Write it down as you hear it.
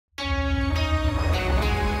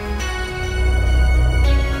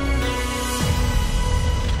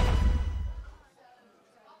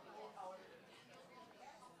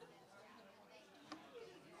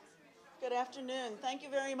afternoon. Thank you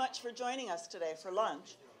very much for joining us today for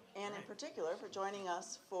lunch, and in particular for joining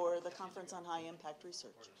us for the Conference on High Impact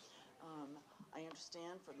Research. I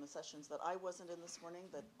understand from the sessions that I wasn't in this morning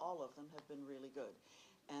that all of them have been really good,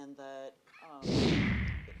 and that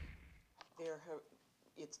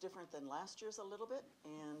it's different than last year's a little bit,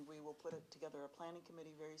 and we will put together a planning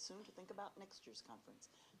committee very soon to think about next year's conference.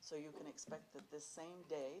 So you can expect that this same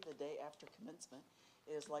day, the day after commencement,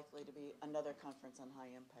 is likely to be another conference on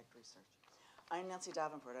high impact research. I'm Nancy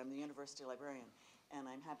Davenport. I'm the university librarian, and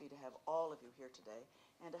I'm happy to have all of you here today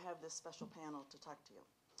and to have this special panel to talk to you.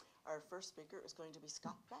 Our first speaker is going to be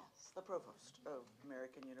Scott Bass, the provost of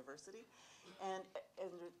American University. And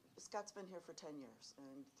Scott's been here for 10 years,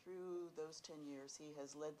 and through those 10 years, he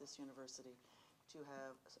has led this university to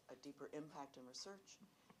have a deeper impact in research,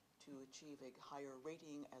 to achieve a higher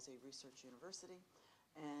rating as a research university,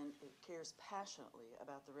 and it cares passionately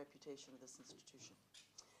about the reputation of this institution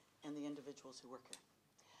and the individuals who work here.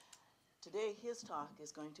 Today, his talk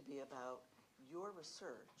is going to be about your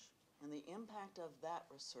research and the impact of that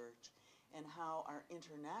research and how our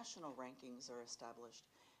international rankings are established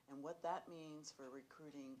and what that means for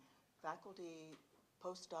recruiting faculty,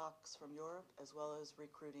 postdocs from Europe, as well as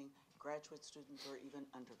recruiting graduate students or even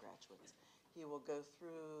undergraduates. He will go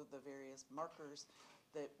through the various markers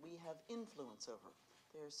that we have influence over.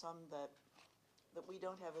 There are some that we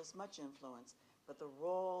don't have as much influence, but the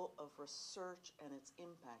role of research and its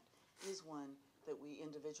impact is one that we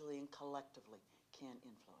individually and collectively can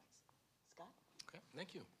influence. Scott? Okay,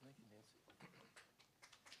 thank you. Thank you, Nancy.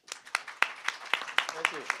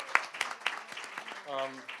 Thank you.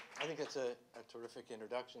 I think that's a terrific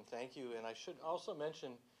introduction. Thank you. And I should also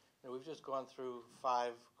mention, we've just gone through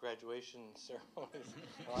 5 graduation ceremonies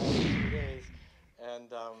in the last 2 days.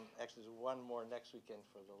 And actually, there's one more next weekend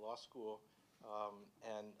for the law school.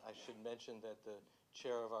 And I should mention that the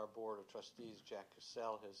chair of our board of trustees, Jack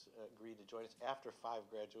Cassell, has agreed to join us after 5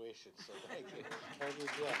 graduations. So thank you. Thank you,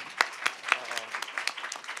 Jack.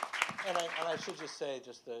 And I should just say,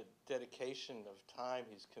 just the dedication of time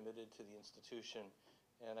he's committed to the institution.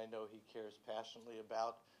 And I know he cares passionately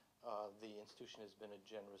about the institution. Has been a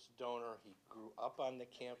generous donor. He grew up on the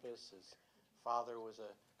campus. His father was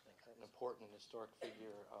an important historic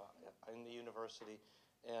figure in the university,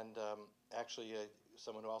 and actually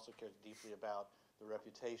someone who also cares deeply about the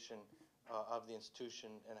reputation of the institution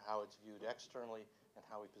and how it's viewed externally and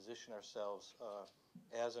how we position ourselves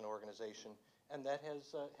as an organization. And that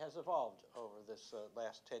has evolved over this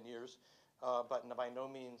last 10 years, but by no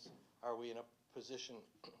means are we in a position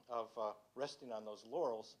of resting on those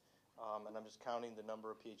laurels. And I'm just counting the number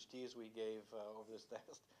of PhDs we gave over this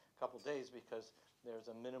last couple days, because there's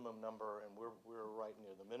a minimum number, and we're right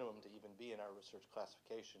near the minimum to even be in our research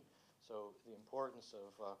classification. So the importance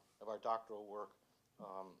of our doctoral work,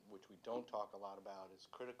 which we don't talk a lot about, is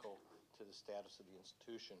critical to the status of the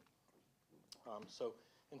institution. So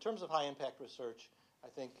in terms of high impact research, I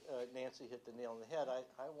think Nancy hit the nail on the head.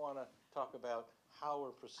 I want to talk about how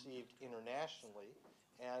we're perceived internationally,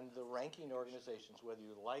 and the ranking organizations, whether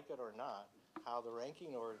you like it or not, how the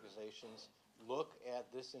ranking organizations look at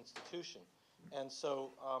this institution. And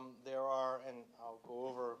so there are, and I'll go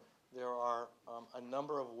over, there are a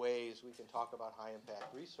number of ways we can talk about high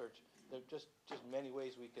impact research. There are just many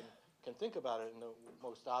ways we can think about it. And the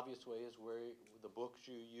most obvious way is where the books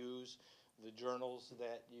you use, the journals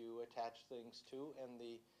that you attach things to, and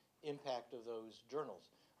the impact of those journals.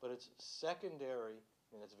 But it's secondary,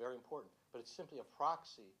 and it's very important, but it's simply a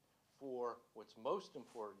proxy for what's most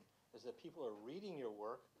important, is that people are reading your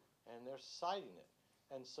work and they're citing it.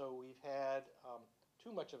 And so we've had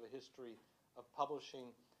too much of a history of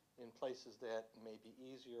publishing in places that may be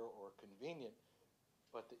easier or convenient,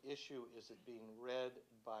 but the issue is it being read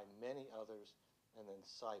by many others and then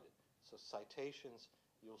cited. So citations,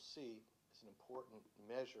 you'll see, is an important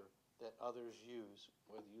measure that others use,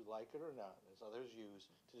 whether you like it or not, as others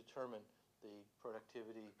use to determine the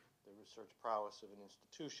productivity, the research prowess of an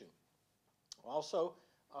institution. Also,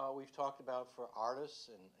 we've talked about for artists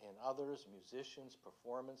and others, musicians,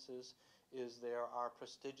 performances, is there are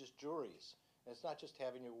prestigious juries. And it's not just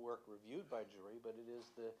having your work reviewed by jury, but it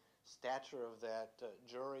is the stature of that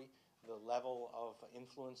jury, the level of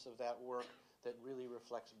influence of that work that really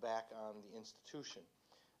reflects back on the institution.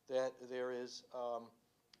 That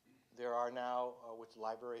there are now, which the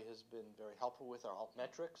library has been very helpful with, are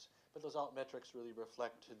altmetrics, but those altmetrics really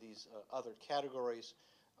reflect to these other categories,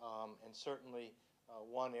 and certainly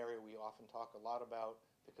one area we often talk a lot about,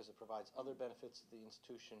 because it provides other benefits to the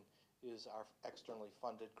institution, is our externally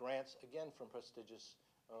funded grants, again from prestigious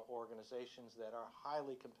organizations that are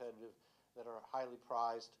highly competitive, that are highly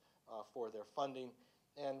prized for their funding,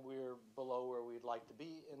 and we're below where we'd like to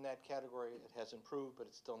be in that category. It has improved, but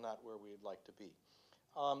it's still not where we'd like to be.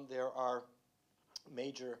 There are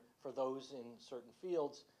major, for those in certain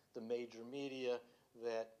fields, the major media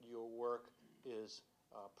that your work is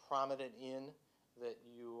prominent in, that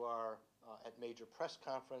you are at major press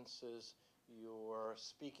conferences, you're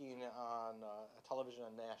speaking on television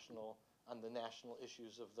on the national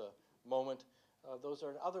issues of the moment. Those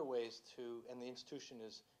are other ways to, and the institution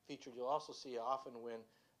is featured. You'll also see often when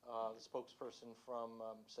the spokesperson from,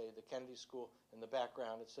 say, the Kennedy School, in the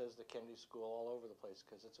background it says the Kennedy School all over the place,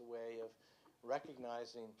 because it's a way of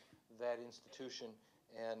recognizing that institution.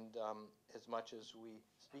 And as much as we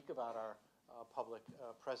speak about our public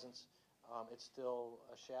presence, it's still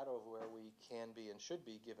a shadow of where we can be and should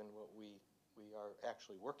be, given what we are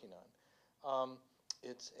actually working on.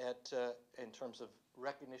 It's in terms of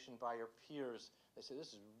recognition by your peers. They say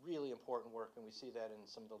this is really important work, and we see that in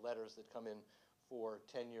some of the letters that come in for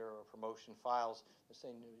tenure or promotion files. They're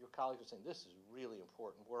saying, your colleagues are saying, this is really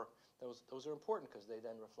important work. Those are important because they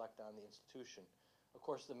then reflect on the institution. Of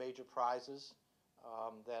course, the major prizes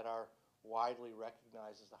that are widely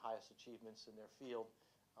recognized as the highest achievements in their field,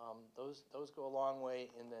 those go a long way,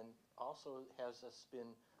 and then also has a spin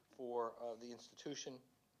for the institution.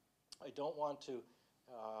 I don't want to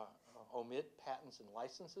omit patents and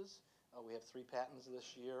licenses. We have 3 patents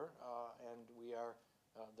this year, and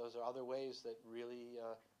those are other ways that really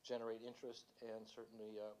generate interest and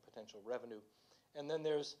certainly potential revenue. And then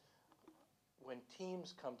there's when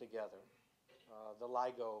teams come together. The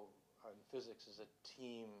LIGO in physics is a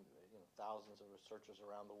team, thousands of researchers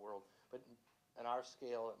around the world. But on our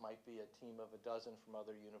scale, it might be a team of a dozen from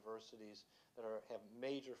other universities that have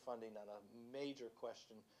major funding on a major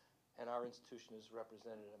question, and our institution is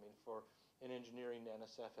represented. I mean, in engineering,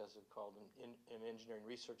 NSF has it called an engineering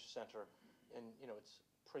research center, and it's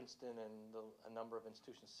Princeton and a number of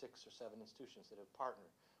institutions, 6 or 7 institutions that have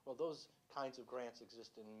partnered. Well, those kinds of grants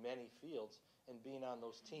exist in many fields, and being on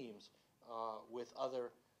those teams with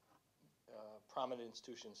other prominent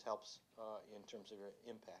institutions helps in terms of your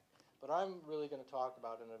impact. But I'm really going to talk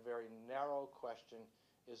about, in a very narrow question,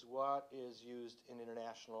 is what is used in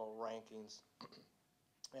international rankings,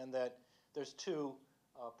 and that there's 2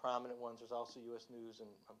 prominent ones. There's also U.S. News, and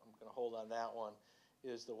I'm going to hold on that one,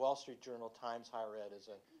 is the Wall Street Journal Times Higher Ed is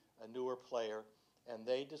a newer player, and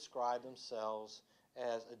they describe themselves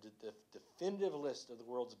as a definitive list of the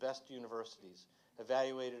world's best universities,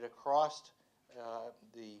 evaluated across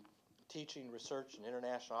the teaching, research, and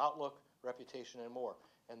international outlook, reputation, and more.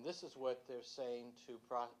 And this is what they're saying to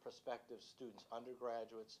prospective students,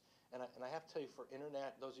 undergraduates. And I have to tell you, for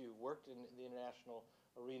those of you who worked in the international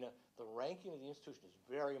arena, the ranking of the institution is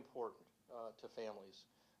very important to families.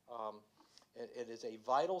 It is a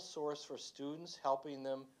vital source for students, helping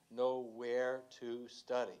them know where to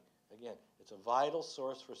study. Again, it's a vital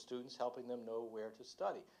source for students, helping them know where to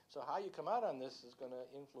study. So how you come out on this is going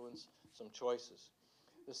to influence some choices.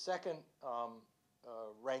 The second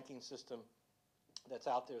ranking system that's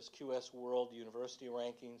out there is QS World University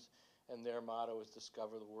Rankings, and their motto is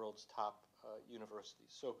discover the world's top universities.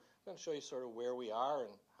 So I'm going to show you sort of where we are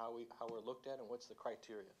and how we're looked at and what's the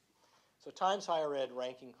criteria. So Times Higher Ed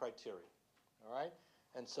ranking criteria, all right?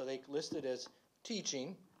 And so they list it as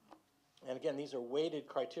teaching, and again, these are weighted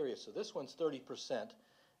criteria. So this one's 30%,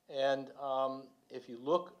 and if you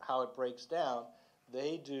look how it breaks down,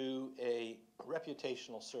 they do a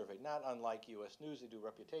reputational survey, not unlike U.S. News. They do a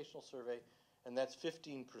reputational survey, and that's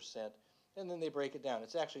 15%. And then they break it down.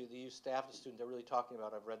 It's actually, they use staff to student. They're really talking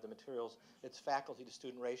about, I've read the materials, it's faculty to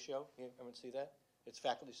student ratio. You ever see that? It's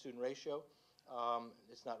faculty to student ratio.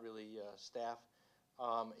 It's not really staff.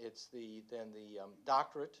 It's then the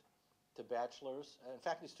doctorate to bachelor's. And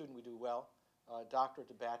faculty student, we do well. Doctorate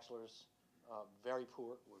to bachelor's, very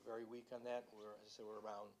poor. We're very weak on that. As I say, we're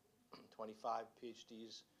around 25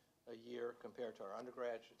 PhDs a year compared to our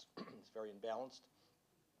undergraduates. It's very imbalanced.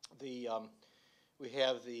 We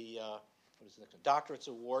have the what is the next one? Doctorates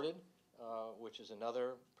awarded, which is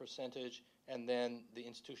another percentage, and then the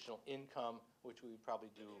institutional income, which we would probably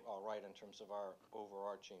do all right in terms of our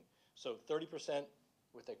overarching. So 30%,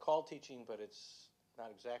 what they call teaching, but it's not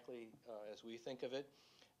exactly as we think of it.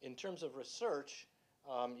 In terms of research,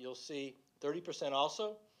 you'll see 30%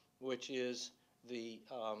 also, which is the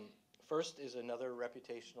first is another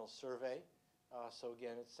reputational survey. So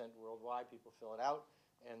again, it's sent worldwide. People fill it out,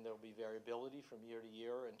 and there'll be variability from year to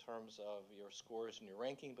year in terms of your scores and your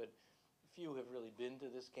ranking, but few have really been to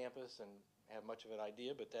this campus and have much of an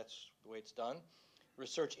idea, but that's the way it's done.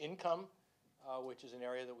 Research income, which is an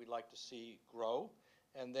area that we'd like to see grow,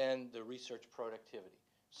 and then the research productivity.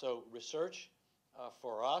 So research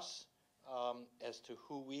for us as to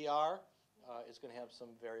who we are is going to have some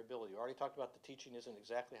variability. We already talked about the teaching isn't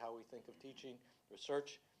exactly how we think of teaching.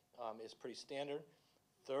 Research is pretty standard.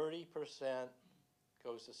 30%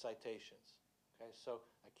 goes to citations. Okay, so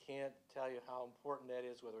I can't tell you how important that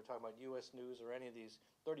is, whether we're talking about U.S. News or any of these.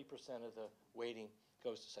 30% of the weighting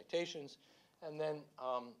goes to citations. And then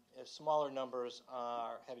smaller numbers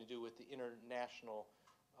are having to do with the international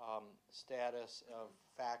status of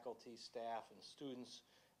faculty, staff, and students,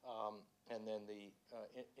 and then the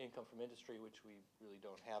income from industry, which we really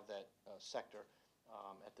don't have that sector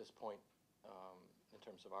at this point in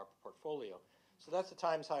terms of our portfolio. So that's the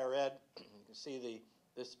Times Higher Ed. You can see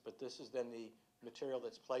but this is then the material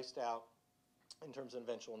that's placed out in terms of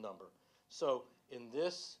eventual number. So in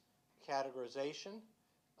this categorization,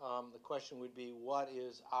 the question would be, what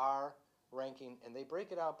is our ranking? And they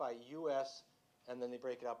break it out by U.S., and then they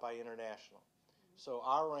break it out by international. So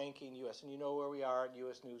our ranking, U.S., and you know where we are at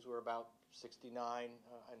U.S. News. We're about 69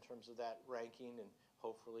 in terms of that ranking, and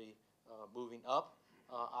hopefully moving up.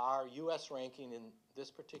 Our U.S. ranking in this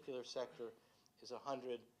particular sector is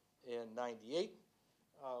 198.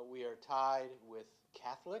 We are tied with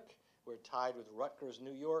Catholic. We're tied with Rutgers,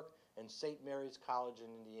 New York, and St. Mary's College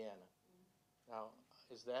in Indiana. Now,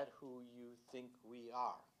 is that who you think we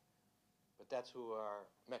are? But that's who our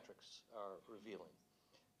metrics are revealing.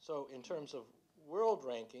 So in terms of world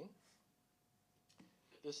ranking,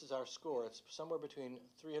 this is our score. It's somewhere between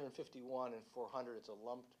 351 and 400. It's a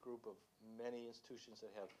lumped group of many institutions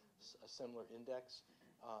that have a similar index,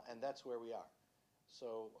 and that's where we are.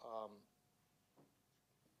 So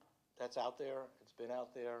that's out there. It's been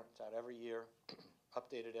out there. It's out every year,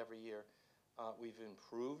 updated every year. We've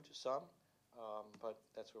improved some, but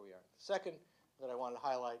that's where we are. The second that I wanted to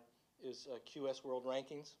highlight is QS World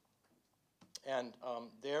Rankings, and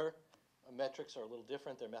their metrics are a little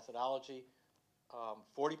different. Their methodology,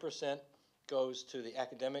 40% goes to the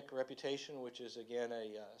academic reputation, which is, again,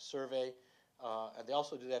 a survey. And they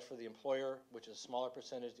also do that for the employer, which is a smaller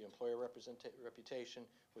percentage, the employer reputation,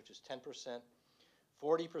 which is 10%.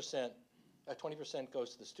 20% goes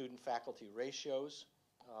to the student-faculty ratios.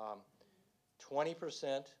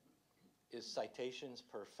 20% is citations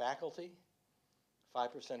per faculty. 5%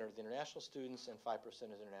 are the international students, and 5% is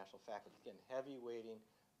international faculty. Again, heavy weighting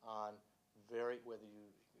on whether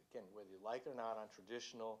you like it or not, on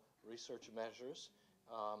traditional research measures.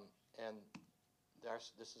 And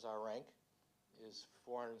this is our rank, is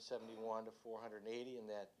 471 to 480 in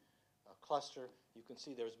that cluster. You can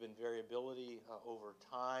see there's been variability over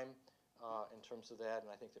time in terms of that, and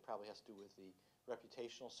I think that probably has to do with the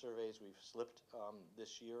reputational surveys. We've slipped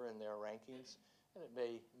this year in their rankings, and it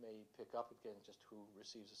may pick up again just who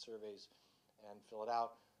receives the surveys and fill it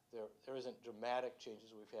out. There isn't dramatic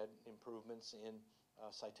changes. We've had improvements in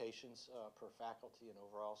citations per faculty and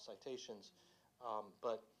overall citations,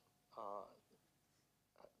 but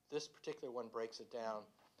this particular one breaks it down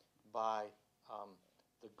by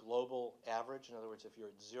the global average. In other words, if you're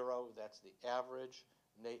at 0, that's the average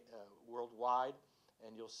worldwide,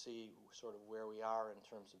 and you'll see sort of where we are in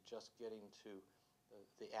terms of just getting to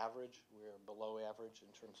the average. We're below average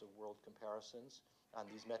in terms of world comparisons on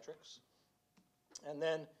these metrics. And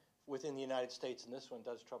then within the United States, and this one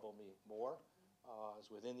does trouble me more,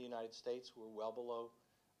 is within the United States, we're well below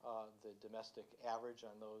the domestic average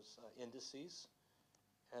on those indices.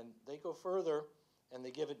 And they go further, and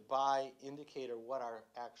they give it by indicator what our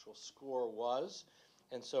actual score was.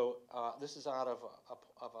 And so this is out of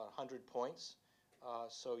 100 points.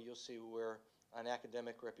 So you'll see where on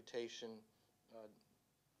academic reputation,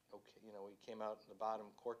 we came out in the bottom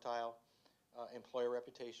quartile. Employer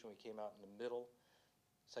reputation, we came out in the middle.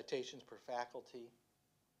 Citations per faculty,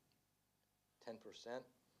 10%,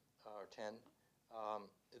 or 10.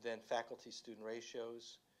 Then faculty-student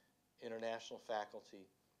ratios, international faculty,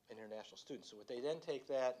 and international students. So what they then take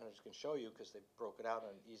that, and I'm just going to show you because they broke it out in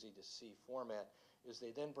an easy-to-see format, is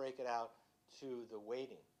they then break it out to the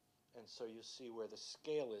weighting. And so you see where the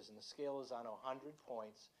scale is. And the scale is on 100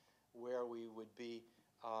 points where we would be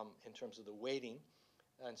in terms of the weighting.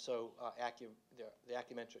 And so the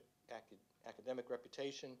academic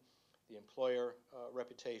reputation, the employer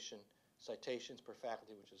reputation, citations per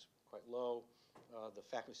faculty, which is quite low, the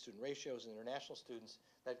faculty-student ratios and international students,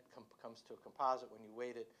 that comes to a composite when you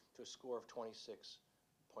weight it to a score of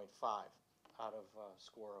 26.5 out of a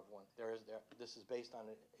score of 1. This is based on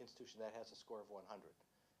an institution that has a score of 100.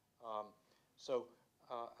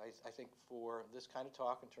 I think for this kind of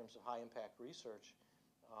talk in terms of high-impact research,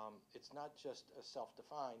 it's not just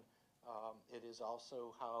self-defined. It is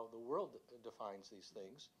also how the world defines these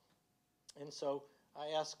things. And so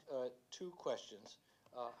I ask two questions.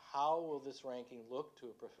 How will this ranking look to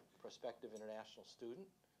a prospective international student.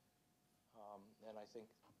 And I think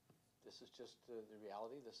this is just the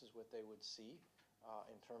reality. This is what they would see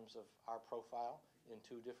in terms of our profile in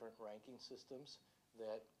two different ranking systems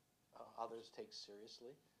that others take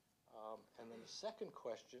seriously. And then the second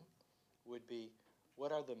question would be,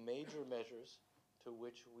 what are the major measures to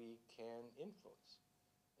which we can influence?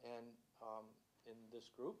 And in this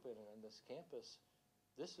group and in this campus,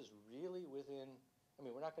 this is really within, I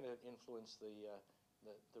mean, we're not going to influence the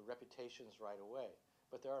reputations right away,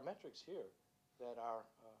 but there are metrics here that are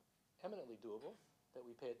eminently doable, that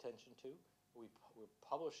we pay attention to. We're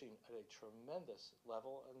publishing at a tremendous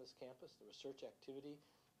level on this campus. The research activity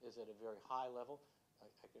is at a very high level. I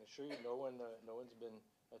can assure you no one's been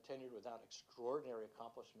tenured without extraordinary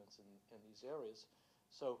accomplishments in these areas.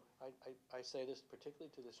 So I say this particularly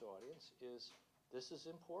to this audience, this is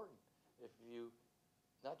important. If you,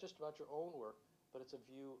 not just about your own work, but it's a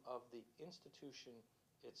view of the institution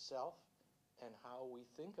itself and how we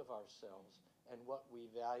think of ourselves and what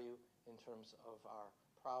we value in terms of our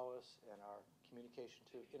prowess and our communication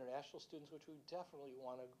to international students, which we definitely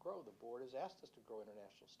want to grow. The board has asked us to grow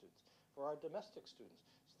international students. For our domestic students,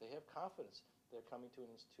 so they have confidence they're coming to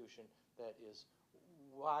an institution that is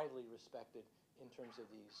widely respected in terms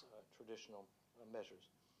of these traditional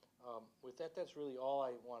measures. With that, that's really all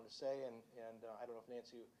I wanted to say, and I don't know if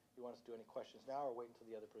Nancy, you want us to do any questions now or wait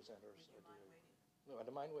until the other presenters? Would you mind waiting? No, I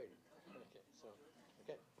don't mind waiting. Okay, so,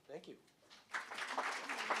 okay, thank you.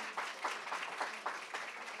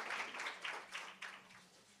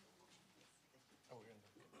 Oh, we're going to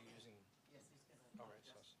be using, Yes, he's going to. all right,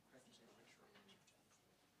 so Presentation.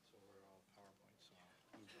 we're all PowerPoint, so I'll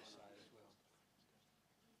move this side as well.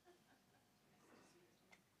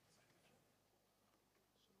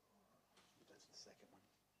 That's the second one.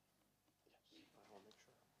 Yes, I will make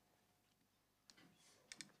sure.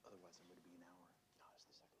 Otherwise, I'm going to be an hour. No, it's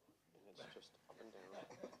the second one. And it's just up and down,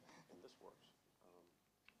 and this works.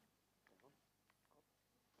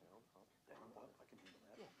 Down, up, Down, up, I can handle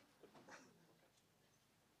that.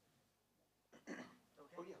 Okay.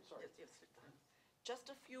 Oh, yeah, sorry. Yes, yes.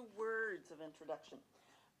 Just a few words of introduction.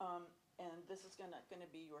 And this is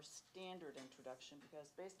gonna be your standard introduction,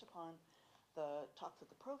 because based upon the talk that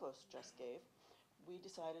the provost just gave, we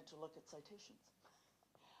decided to look at citations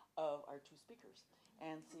of our two speakers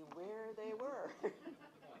and see where they were.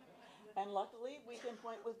 And luckily, we can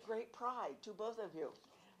point with great pride to both of you.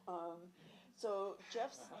 So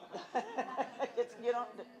Jeff's,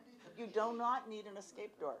 you do not need an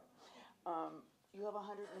escape door. You have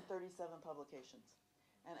 137 publications.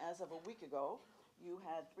 And as of a week ago, you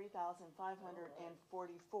had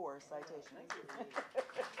 3,544 citations.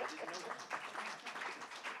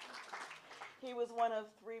 He was one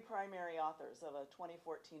of 3 primary authors of a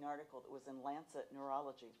 2014 article that was in Lancet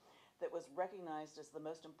Neurology that was recognized as the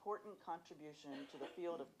most important contribution to the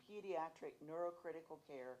field of pediatric neurocritical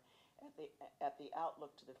care at the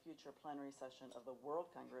Outlook to the Future plenary session of the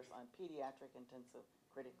World Congress on Pediatric Intensive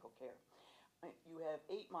Critical Care. You have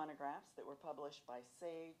 8 monographs that were published by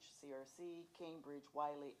Sage, CRC, Cambridge,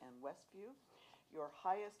 Wiley, and Westview. Your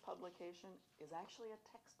highest publication is actually a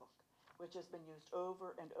textbook, which has been used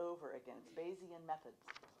over and over again. It's Bayesian methods.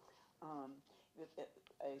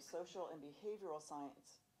 A social and behavioral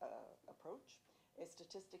science approach, a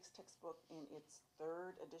statistics textbook in its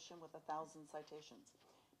 3rd edition with 1,000 citations.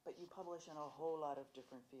 But you publish in a whole lot of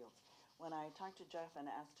different fields. When I talked to Jeff and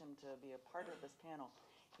asked him to be a part of this panel,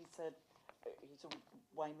 he said,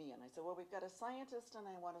 why me? And I said, well, we've got a scientist and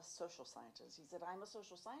I want a social scientist. He said, I'm a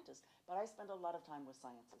social scientist, but I spend a lot of time with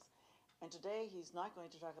sciences. And today he's not going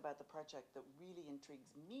to talk about the project that really intrigues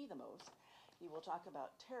me the most. He will talk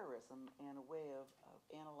about terrorism and a way of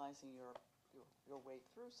analyzing your way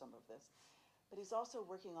through some of this. But he's also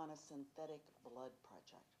working on a synthetic blood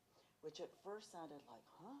project, which at first sounded like,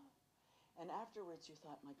 huh? And afterwards you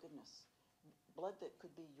thought, my goodness, blood that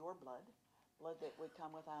could be your blood that would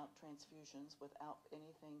come without transfusions, without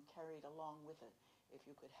anything carried along with it, if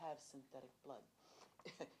you could have synthetic blood.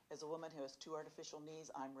 As a woman who has 2 artificial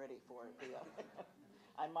knees, I'm ready for it.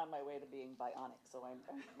 I'm on my way to being bionic, so I'm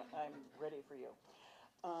ready for you.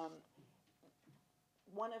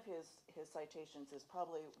 One of his citations is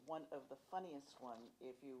probably one of the funniest one,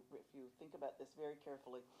 if you think about this very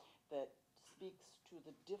carefully, that speaks to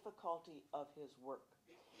the difficulty of his work.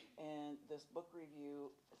 And this book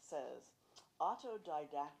review says,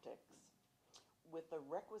 autodidactics with the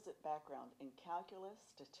requisite background in calculus,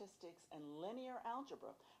 statistics, and linear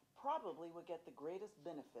algebra probably would get the greatest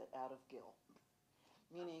benefit out of Gill.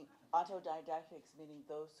 Meaning, autodidactics meaning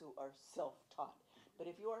those who are self-taught. But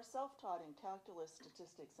if you are self-taught in calculus,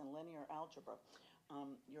 statistics, and linear algebra,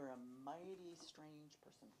 You're a mighty strange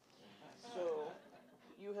person. So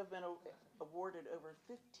you have been awarded over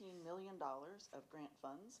 $15 million of grant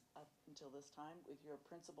funds up until this time, with your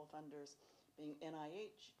principal funders being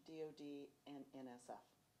NIH, DoD, and NSF.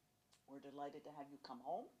 We're delighted to have you come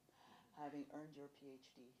home, having earned your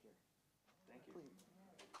PhD here. Thank you. Please.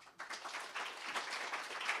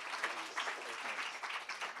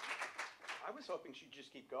 I was hoping she'd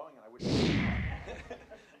just keep going and I wouldn't.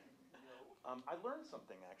 I learned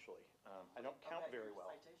something, actually. I don't count Okay, very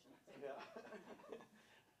well. citations. Yeah.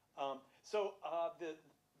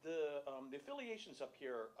 The affiliations up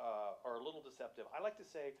here are a little deceptive. I like to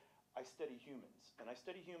say I study humans, and I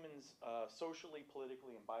study humans socially,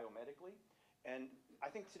 politically, and biomedically. And I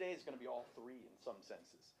think today is going to be all three in some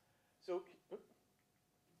senses. So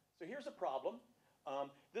here's a problem.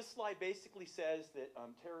 This slide basically says that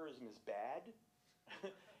terrorism is bad,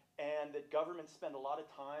 and that governments spend a lot of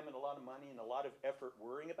time and a lot of money and a lot of effort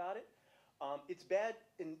worrying about it. It's bad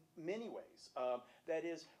in many ways. That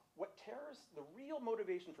is, the real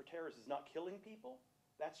motivation for terrorists is not killing people.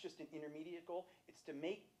 That's just an intermediate goal. It's to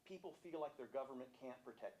make people feel like their government can't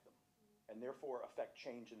protect them, and therefore affect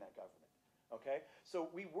change in that government. Okay?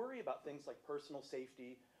 So we worry about things like personal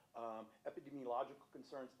safety, epidemiological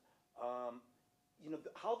concerns.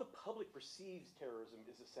 How the public perceives terrorism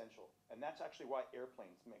is essential, and that's actually why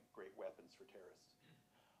airplanes make great weapons for terrorists.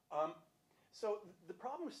 So the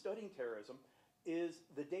problem with studying terrorism is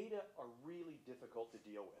the data are really difficult to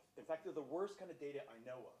deal with. In fact, they're the worst kind of data I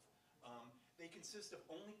know of. They consist of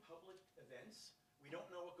only public events. We don't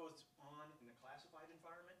know what goes on in the classified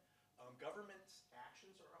environment. Government's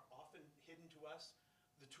actions are often hidden to us.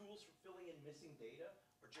 The tools for filling in missing data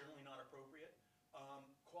are generally not appropriate.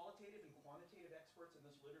 Qualitative and quantitative experts in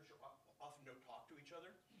this literature often don't talk to each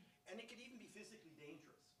other. And it could even be physically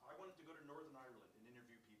dangerous. I wanted to go to Northern Ireland and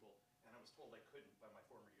interview people, and I was told I couldn't by my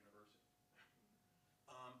former university.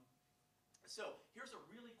 So here's a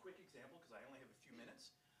really quick example, because I only have a few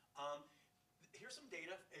minutes. Here's some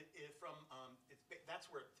data from,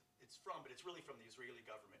 that's where it's from, but it's really from the Israeli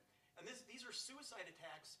government. And these are suicide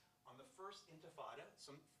attacks on the first Intifada,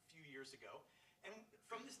 some few years ago. And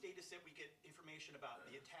from this data set, we get information about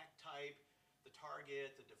the attack type, the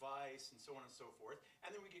target, the device, and so on and so forth.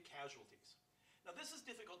 And then we get casualties. Now, this is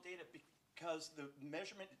difficult data because the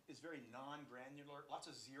measurement is very non-granular, lots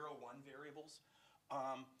of 0, 1 variables,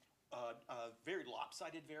 very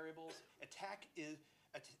lopsided variables. Attack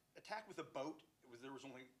with a boat, there was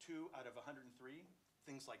only 2 out of 103,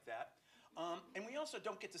 things like that. And we also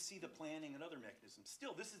don't get to see the planning and other mechanisms.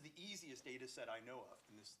 Still, this is the easiest data set I know of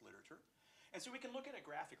in this literature. And so we can look at it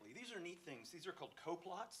graphically. These are neat things. These are called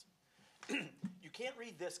coplots. You can't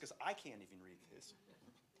read this because I can't even read this.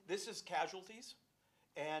 This is casualties,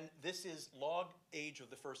 and this is log age of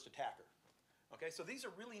the first attacker. Okay, so these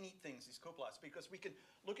are really neat things, these coplots, because we can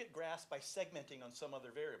look at graphs by segmenting on some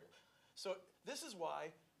other variable. So this is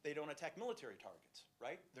why they don't attack military targets,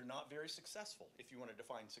 right? They're not very successful if you want to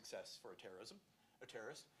define success for a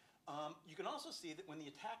terrorist. You can also see that when the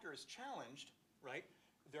attacker is challenged, right,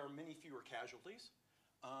 there are many fewer casualties.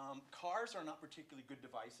 Cars are not particularly good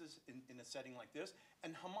devices in a setting like this,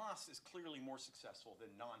 and Hamas is clearly more successful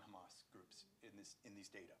than non-Hamas groups in these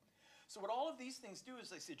data. So what all of these things do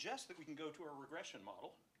is they suggest that we can go to a regression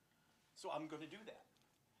model. So I'm going to do that.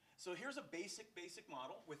 So here's a basic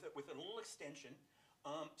model with a little extension.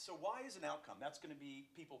 So Y is an outcome. That's going to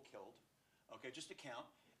be people killed. Okay, just to count.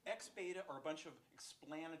 X, beta are a bunch of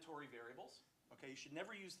explanatory variables. Okay, you should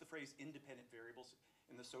never use the phrase independent variables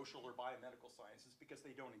in the social or biomedical sciences because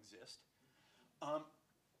they don't exist.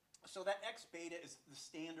 So that X beta is the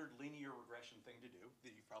standard linear regression thing to do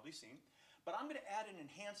that you've probably seen. But I'm going to add an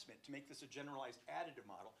enhancement to make this a generalized additive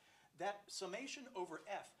model. That summation over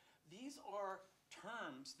F, these are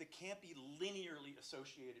terms that can't be linearly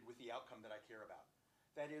associated with the outcome that I care about.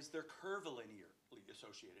 That is, they're curvilinearly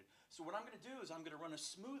associated. So what I'm going to do is I'm going to run a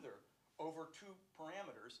smoother over 2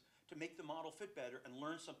 parameters to make the model fit better and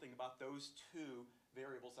learn something about those 2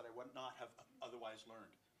 variables that I would not have otherwise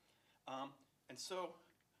learned. And so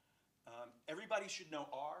everybody should know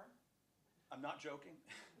R. I'm not joking.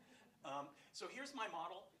 So here's my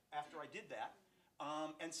model after I did that.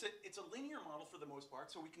 And so it's a linear model for the most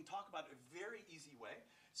part, so we can talk about it a very easy way.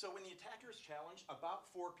 So when the attacker is challenged,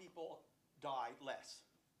 about 4 people die less,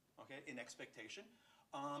 okay, in expectation.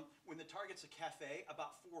 When the target's a cafe,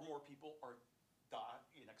 about 4 more people die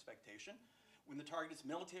in expectation. When the target is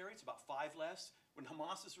military, it's about 5 less. When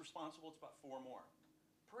Hamas is responsible, it's about 4 more.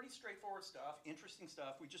 Pretty straightforward stuff, interesting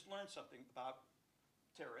stuff. We just learned something about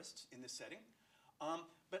terrorists in this setting.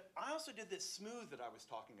 But I also did this smooth that I was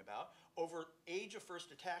talking about over age of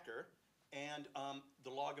first attacker and the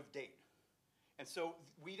log of date. And so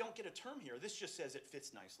we don't get a term here. This just says it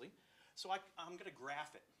fits nicely. So I'm going to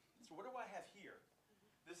graph it. So what do I have here?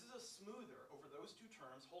 This is a smoother over those two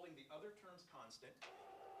terms, holding the other terms constant.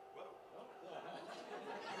 Whoa.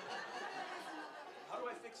 How do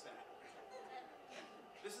I fix that?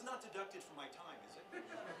 This is not deducted from my time, is it?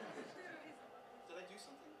 Did I do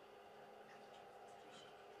something?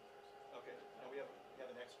 Okay, now we have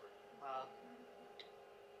an expert.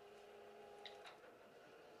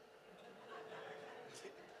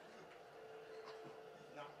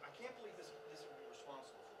 Now, I can't believe this will be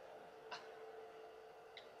responsible for that.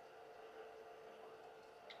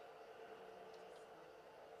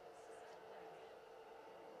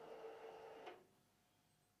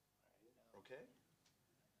 Okay.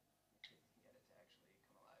 Get it to actually come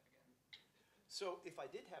alive again. So if I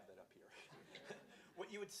did have that up here,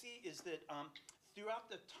 what you would see is that throughout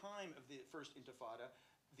the time of the first Intifada,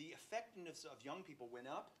 the effectiveness of young people went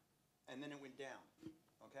up and then it went down,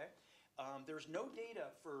 okay? There's no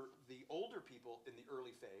data for the older people in the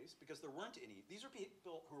early phase because there weren't any. These are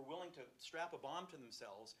people who are willing to strap a bomb to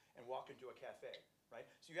themselves and walk into a cafe, right?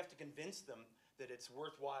 So you have to convince them that it's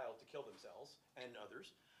worthwhile to kill themselves and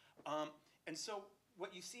others. And so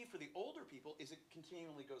what you see for the older people is it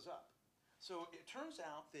continually goes up. So it turns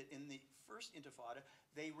out that in the first Intifada,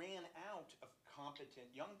 they ran out of competent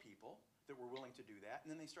young people that were willing to do that, and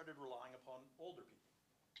then they started relying upon older people.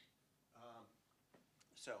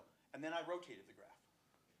 And then I rotated the graph,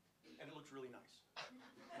 and it looked really nice.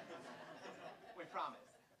 We promise.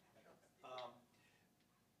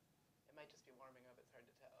 It might just be warming up, it's hard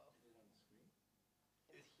to tell. Is it on the screen?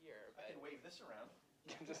 It's here, I but. can wave this around.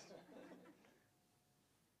 Just-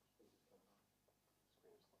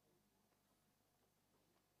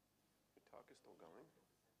 The talk is still going?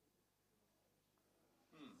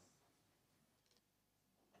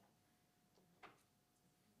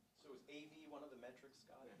 So is AV one of the metrics,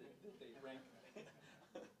 Scott, that they rank?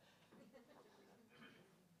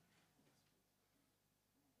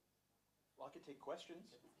 Well, I could take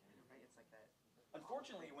questions. Right, it's like that.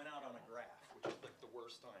 Unfortunately, it went out on a graph, which is like the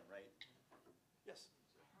worst time, right? Yes?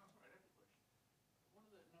 One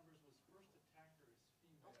of the numbers was first attacker is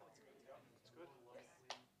female. It's good.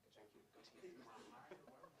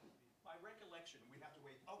 My recollection, we have to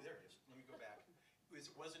wait, oh, there it is, let me go back.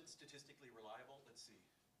 Was it statistically reliable? Let's see.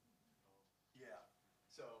 Yeah,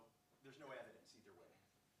 so there's no evidence either way.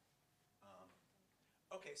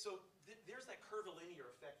 Okay, so there's that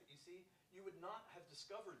curvilinear effect that you see. You would not have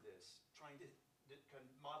discovered this trying to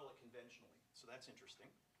model it conventionally, so that's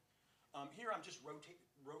interesting. Here I'm just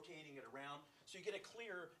rotating it around, so you get a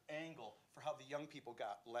clear angle for how the young people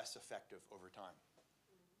got less effective over time.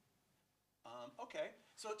 Okay,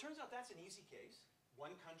 so it turns out that's an easy case.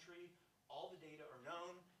 One country, all the data are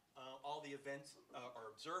known, all the events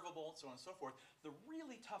are observable, so on and so forth. The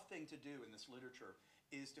really tough thing to do in this literature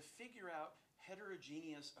is to figure out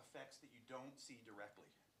heterogeneous effects that you don't see directly,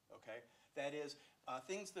 okay? That is,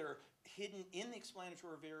 things that are hidden in the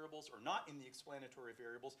explanatory variables or not in the explanatory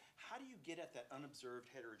variables. How do you get at that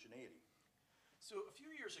unobserved heterogeneity? So a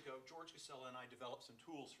few years ago, George Casella and I developed some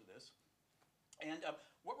tools for this. And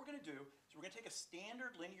what we're going to do is we're going to take a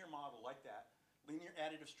standard linear model like that, linear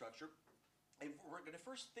additive structure, and we're going to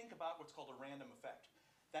first think about what's called a random effect.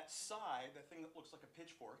 That psi, that thing that looks like a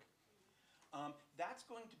pitchfork, that's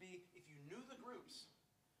going to be, if you knew the groups,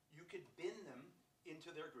 you could bin them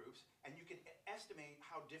into their groups, and you can estimate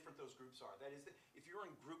how different those groups are. That is, that if you're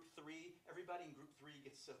in group 3, everybody in group 3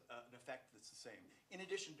 gets an effect that's the same, in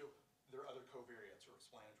addition to their other covariates or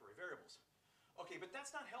explanatory variables. Okay, but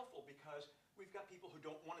that's not helpful because we've got people who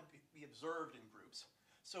don't want to be observed in groups.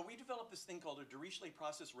 So we developed this thing called a Dirichlet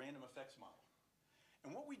process random effects model.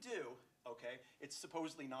 And what we do, okay, it's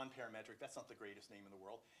supposedly non-parametric, that's not the greatest name in the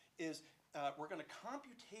world, is we're going to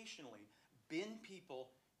computationally bin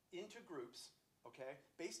people into groups, okay,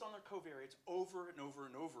 based on their covariates over and over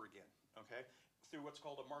and over again, okay, through what's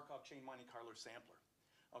called a Markov chain Monte Carlo sampler.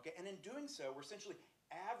 Okay, and in doing so, we're essentially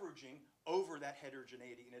averaging over that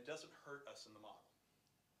heterogeneity, and it doesn't hurt us in the model.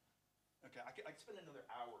 Okay, I could spend another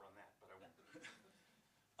hour on that, but I won't.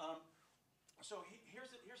 So here's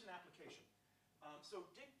an application. So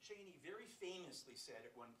Dick Cheney very famously said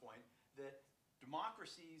at one point that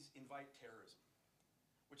democracies invite terrorism,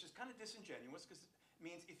 which is kind of disingenuous because it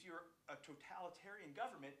means if you're a totalitarian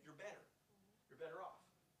government, you're better. You're better off,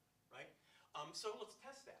 right? So let's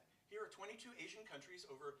test that. Here are 22 Asian countries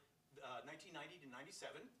over 1990 to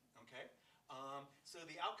 97, okay? So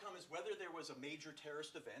the outcome is whether there was a major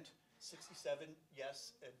terrorist event, 67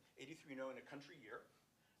 yes, and 83 no in a country year,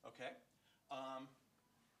 okay?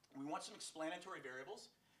 We want some explanatory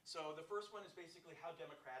variables. So the first one is basically how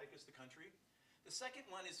democratic is the country. The second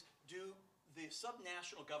one is, do the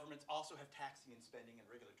subnational governments also have taxing and spending and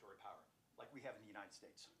regulatory power, like we have in the United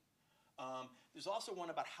States? There's also one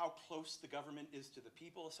about how close the government is to the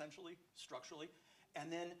people, essentially, structurally,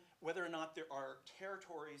 and then whether or not there are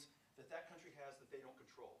territories that that country has that they don't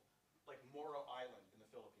control, like Moro Island in the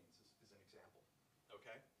Philippines is an example,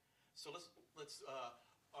 okay? So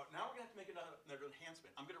now we're gonna have to make another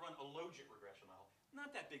enhancement. I'm gonna run a logit regression model.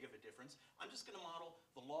 Not that big of a difference. I'm just gonna model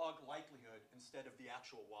the log likelihood instead of the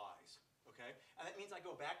actual y's, okay? And that means I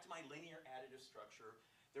go back to my linear additive structure.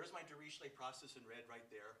 There's my Dirichlet process in red right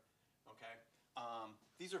there, okay?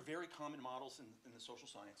 These are very common models in the social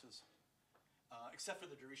sciences, except for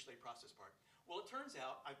the Dirichlet process part. Well, it turns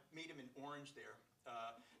out, I made them in orange there,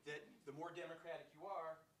 that the more democratic you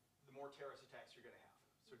are, the more terrorist attacks you're gonna have.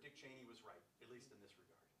 So Dick Cheney was right, at least in this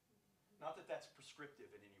regard. Not that that's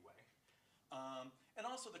prescriptive in any way. And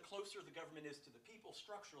also, the closer the government is to the people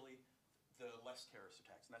structurally, the less terrorist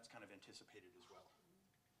attacks, and that's kind of anticipated as well.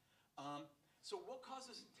 So what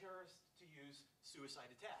causes terrorists to use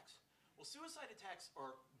suicide attacks? Well, suicide attacks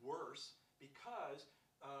are worse because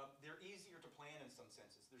they're easier to plan in some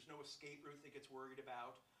senses. There's no escape route that gets worried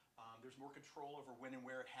about. There's more control over when and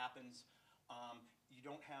where it happens. You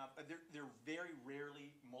don't have, there are very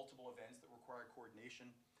rarely multiple events that require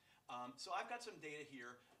coordination. So I've got some data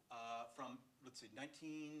here from, let's see,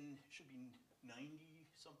 98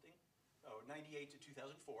 to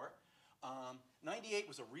 2004. 98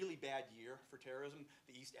 was a really bad year for terrorism,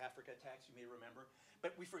 the East Africa attacks, you may remember.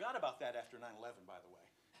 But we forgot about that after 9/11, by the way.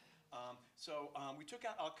 We took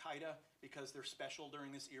out Al-Qaeda because they're special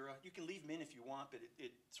during this era. You can leave them in if you want, but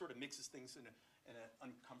it sort of mixes things in an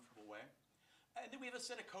uncomfortable way. And then we have a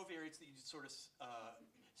set of covariates that you sort of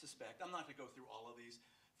suspect. I'm not going to go through all of these.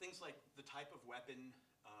 Things like the type of weapon,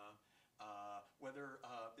 whether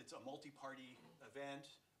it's a multi-party event,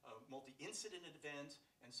 a multi-incident event,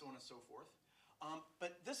 and so on and so forth.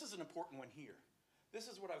 But this is an important one here. This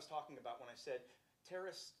is what I was talking about when I said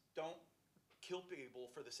terrorists don't kill people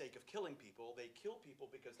for the sake of killing people. They kill people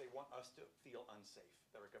because they want us to feel unsafe,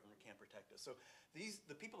 that our government can't protect us. So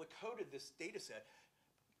the people that coded this data set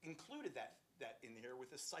included that in there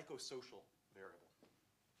with a psychosocial variable.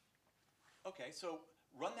 Okay, so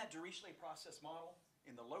run that Dirichlet process model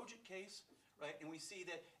in the logit case, right? And we see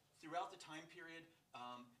that throughout the time period,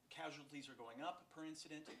 casualties are going up per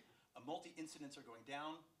incident. Multi-incidents are going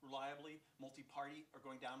down reliably. Multi-party are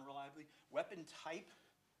going down reliably. Weapon type,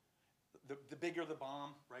 the bigger the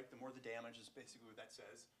bomb, right, the more the damage is basically what that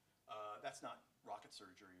says. That's not rocket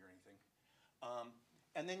surgery or anything.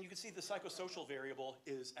 And then you can see the psychosocial variable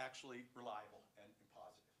is actually reliable and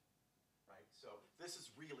positive, right? So this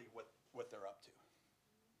is really what they're up to.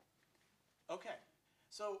 Okay,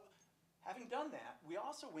 so having done that, we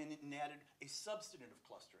also went and added a substantive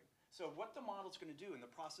clustering. So what the model's going to do in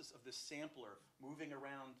the process of this sampler moving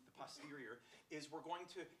around the posterior is we're going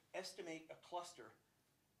to estimate a cluster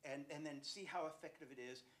and then see how effective it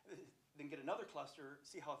is, then get another cluster,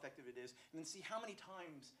 see how effective it is, and then see how many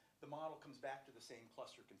times the model comes back to the same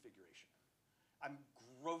cluster configuration. I'm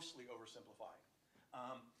grossly oversimplifying.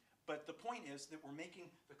 But the point is that we're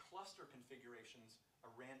making the cluster configurations a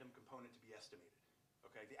random component to be estimated,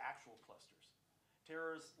 okay, the actual clusters.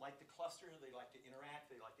 Terrorists like to cluster, they like to interact,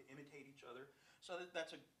 they like to imitate each other, so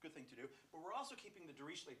that's a good thing to do. But we're also keeping the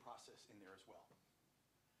Dirichlet process in there as well.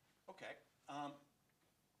 Okay,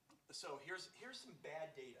 so here's some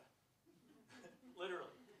bad data,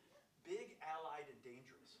 literally. Big, allied, and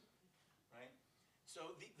dangerous, right?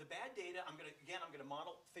 So the bad data, I'm gonna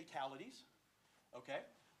model fatalities, okay?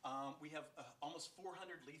 We have almost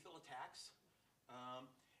 400 lethal attacks,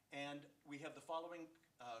 and we have the following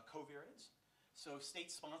covariates. So state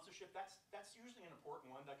sponsorship, that's usually an important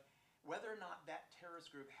one, like whether or not that terrorist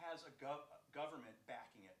group has a government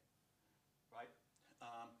backing it, right?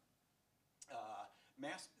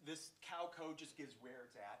 This cow code just gives where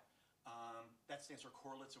it's at. That stands for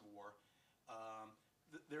correlates of war.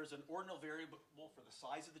 There's an ordinal variable for the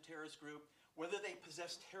size of the terrorist group, whether they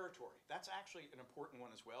possess territory. That's actually an important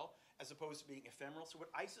one as well, as opposed to being ephemeral. So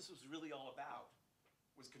what ISIS was really all about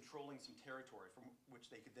was controlling some territory from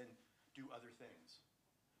which they could then do other things.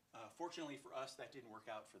 Fortunately for us, that didn't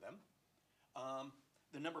work out for them.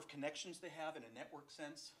 The number of connections they have in a network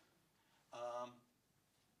sense.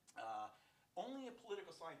 Only a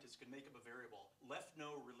political scientist could make up a variable,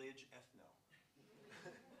 left-no, relig-ethno.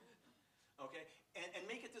 Okay, and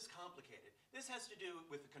make it this complicated. This has to do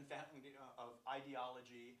with the confounding of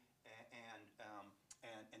ideology and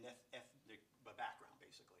ethnic background,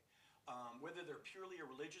 basically. Whether they're purely a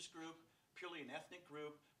religious group, purely an ethnic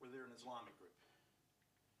group, or they're an Islamic group.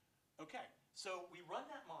 Okay, so we run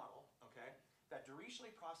that model, okay, that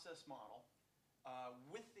Dirichlet process model,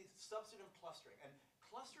 with the substantive clustering. And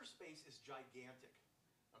cluster space is gigantic,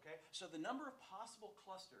 okay? So the number of possible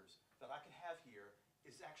clusters that I could have here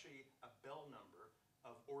is actually a Bell number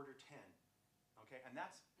of order 10, okay? And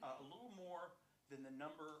that's a little more than the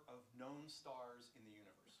number of known stars in the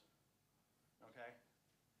universe, okay?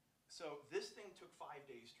 So this thing took 5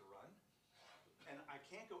 days to run. And I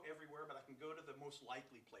can't go everywhere, but I can go to the most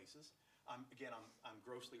likely places. Again, I'm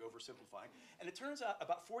grossly oversimplifying. And it turns out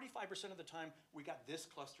about 45% of the time, we got this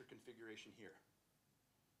cluster configuration here,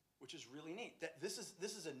 which is really neat. This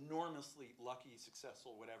is enormously lucky,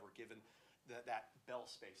 successful, whatever, given that Bell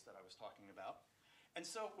space that I was talking about. And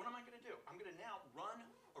so what am I going to do? I'm going to now run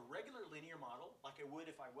a regular linear model like I would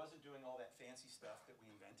if I wasn't doing all that fancy stuff that we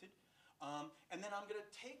invented. And then I'm going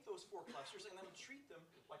to take those 4 clusters and then treat them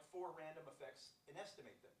like 4 random effects and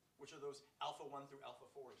estimate them, which are those alpha 1 through alpha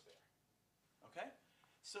 4s there. Okay?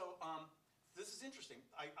 So this is interesting.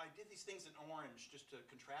 I did these things in orange just to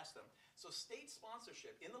contrast them. So state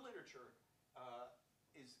sponsorship in the literature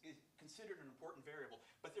is considered an important variable,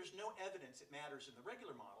 but there's no evidence it matters in the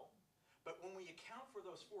regular model. But when we account for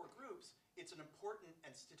those 4 groups, it's an important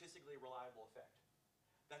and statistically reliable effect.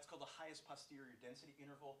 That's called the highest posterior density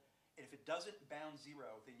interval. And if it doesn't bound 0,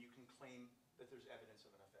 then you can claim that there's evidence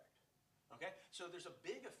of an effect. Okay? So there's a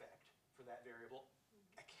big effect for that variable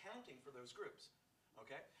accounting for those groups.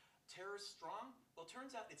 Okay? Terrace strong? Well, it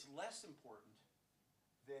turns out it's less important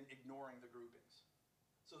than ignoring the groupings.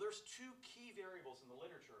 So there's 2 key variables in the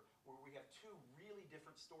literature where we have 2 really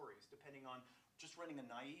different stories depending on just running a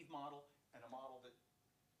naive model and a model that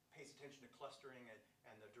pays attention to clustering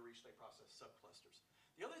and the Dirichlet process subclusters.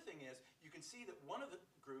 The other thing is, you can see that one of the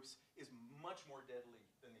groups is much more deadly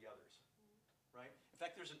than the others, right? In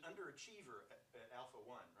fact, there's an underachiever at alpha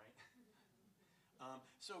 1, right?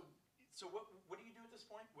 So what do you do at this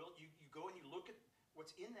point? Well, you go and you look at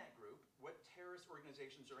what's in that group, what terrorist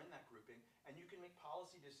organizations are in that grouping, and you can make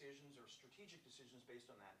policy decisions or strategic decisions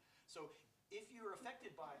based on that. So if you're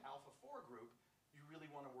affected by alpha 4 group, you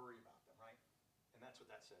really want to worry about them, right? And that's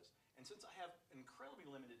what that says. And since I have an incredibly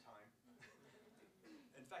limited time,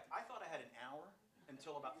 in fact, I thought I had an hour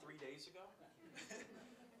until about 3 days ago.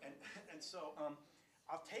 and so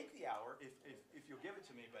I'll take the hour if you'll give it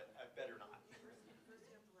to me, but I better not. First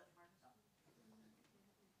you have to let Mark know.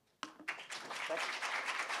 Thank you.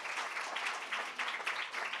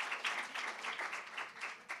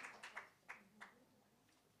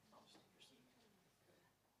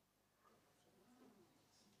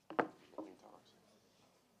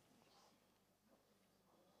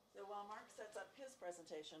 So while Mark sets up his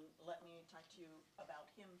presentation, let me talk to you about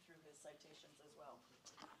him through his citations as well.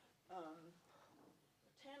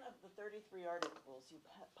 10 of the 33 articles you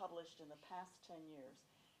published in the past 10 years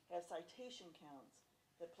have citation counts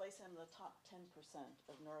that place him in the top 10%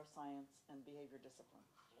 of neuroscience and behavior discipline,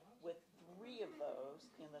 with 3 of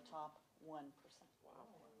those in the top 1%. Wow.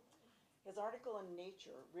 His article in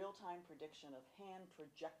Nature, Real-Time Prediction of Hand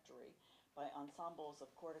Trajectory by Ensembles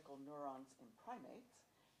of Cortical Neurons in Primates,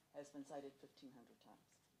 has been cited 1,500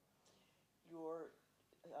 times. Your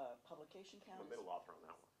publication count I'm a middle author on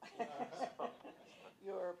that one.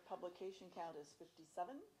 Your publication count is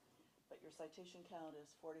 57, but your citation count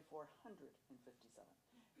is 4,457.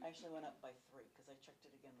 I actually went up by 3 because I checked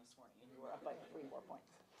it again this morning, and you were up by 3 more points.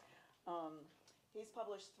 He's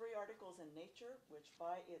published 3 articles in Nature, which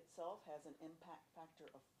by itself has an impact factor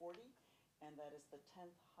of 40, and that is the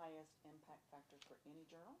 10th highest impact factor for any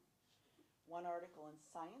journal. 1 article in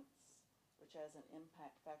Science, which has an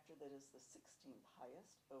impact factor that is the 16th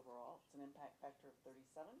highest overall. It's an impact factor of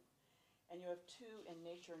 37. And you have 2 in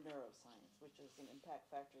Nature Neuroscience, which is an impact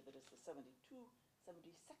factor that is the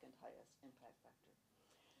 72nd highest impact factor.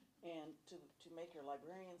 And to make your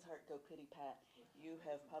librarian's heart go pity-pat, you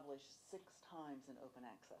have published 6 times in open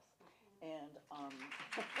access. And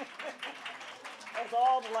as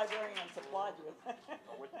all the librarians applaud you.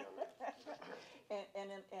 I'm with you on that.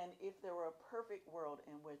 And if there were a perfect world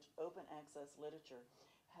in which open access literature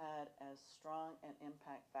had as strong an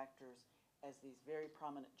impact factors as these very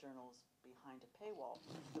prominent journals behind a paywall,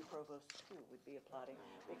 the provost too would be applauding,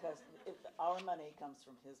 because our money comes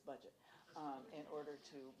from his budget in order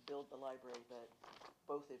to build the library that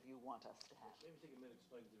both of you want us to have. Maybe take a minute to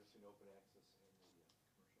explain the difference between open access and the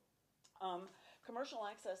commercial. Commercial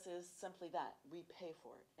access is simply that. We pay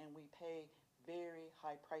for it, and we pay very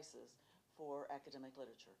high prices for academic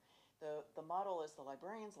literature. The model, as the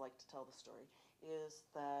librarians like to tell the story, is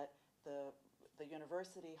that the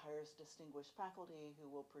university hires distinguished faculty who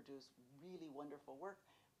will produce really wonderful work,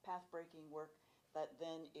 path-breaking work, that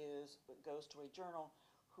then goes to a journal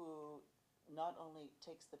who not only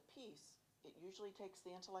takes the piece, it usually takes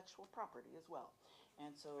the intellectual property as well.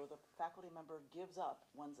 And so the faculty member gives up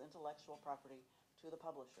one's intellectual property to the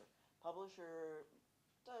publisher. Publisher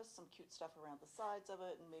does some cute stuff around the sides of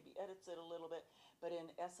it and maybe edits it a little bit, but in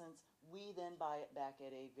essence, we then buy it back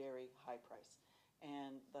at a very high price.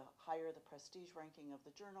 And the higher the prestige ranking of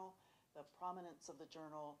the journal, the prominence of the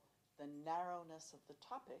journal, the narrowness of the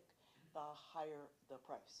topic, the higher the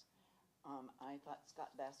price. I thought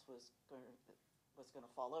Scott Bass was going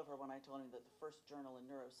to fall over when I told him that the first journal in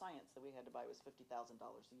neuroscience that we had to buy was $50,000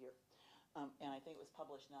 a year. And I think it was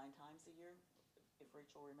published 9 times a year, if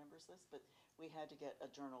Rachel remembers this, but we had to get a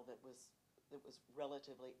journal that was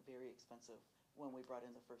relatively very expensive when we brought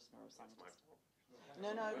in the first That's my neuroscientist. fault.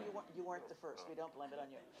 No, you weren't the first. We don't blame it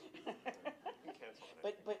on you. You cancel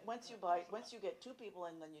it. But once you get 2 people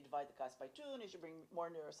and then you divide the cost by 2, and as you bring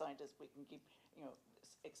more neuroscientists, we can keep,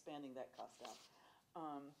 expanding that cost out.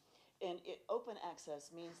 And open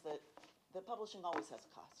access means that the publishing always has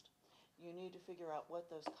a cost. You need to figure out what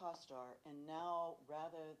those costs are, and now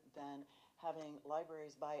rather than having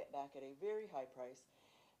libraries buy it back at a very high price,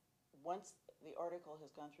 once the article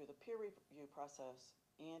has gone through the peer review process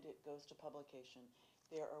and it goes to publication,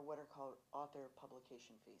 there are what are called author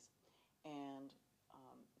publication fees. And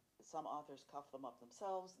some authors cough them up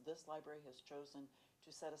themselves. This library has chosen to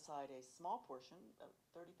set aside a small portion,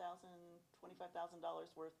 $30,000, $25,000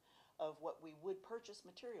 worth of what we would purchase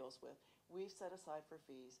materials with. We've set aside for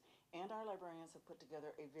fees, and our librarians have put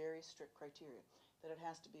together a very strict criteria that it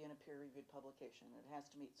has to be in a peer-reviewed publication. It has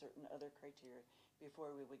to meet certain other criteria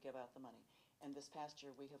before we would give out the money. And this past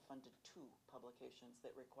year, we have funded 2 publications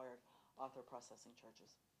that required author processing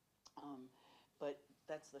charges. But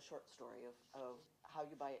that's the short story of how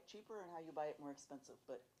you buy it cheaper and how you buy it more expensive.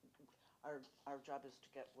 But our job is to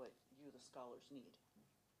get what you, the scholars, need.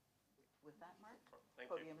 With that, Mark,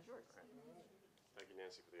 Thank you. podium is yours. All right. Thank you,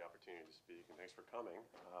 Nancy, for the opportunity to speak, and thanks for coming.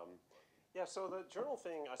 Yeah, so the journal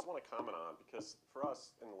thing, I just want to comment on, because for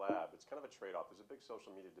us in the lab, it's kind of a trade-off. There's a big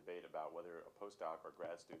social media debate about whether a postdoc or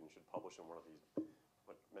grad student should publish in one of these,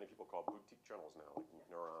 what many people call boutique journals now, like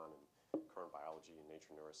Neuron and Current Biology and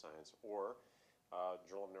Nature Neuroscience, or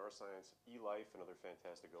Journal of Neuroscience, eLife, another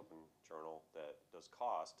fantastic open journal that does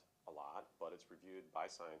cost a lot, but it's reviewed by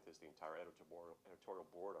scientists. The entire editorial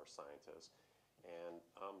board are scientists, and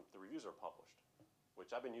the reviews are published,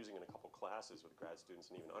 which I've been using in a couple classes with grad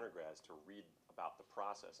students and even undergrads to read about the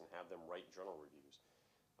process and have them write journal reviews.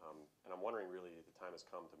 And I'm wondering really if the time has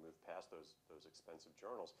come to move past those expensive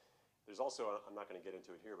journals. There's also, I'm not going to get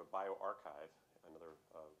into it here, but bioRxiv, another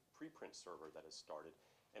preprint server that has started.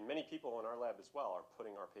 And many people in our lab as well are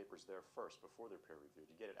putting our papers there first before they're peer reviewed.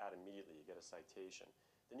 You get it out immediately, you get a citation.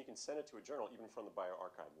 Then you can send it to a journal even from the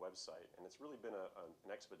bioRxiv website. And it's really been an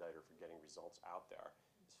expediter for getting results out there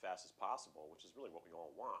as fast as possible, which is really what we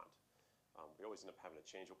all want. We always end up having to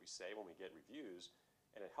change what we say when we get reviews,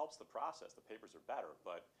 and it helps the process. The papers are better,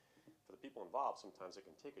 but for the people involved, sometimes it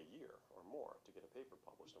can take a year or more to get a paper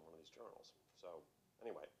published in one of these journals. So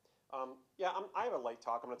anyway, I have a light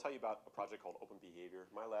talk. I'm going to tell you about a project called Open Behavior.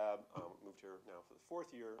 My lab moved here now for the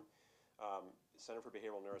 4th year, Center for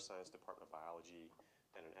Behavioral Neuroscience, Department of Biology,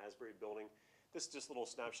 and an Asbury building. This is just a little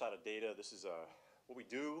snapshot of data. This is what we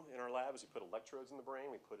do in our lab is we put electrodes in the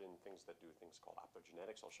brain. We put in things that do things called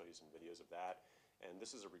optogenetics. I'll show you some videos of that. And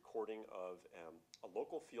this is a recording of a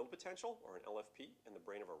local field potential, or an LFP, in the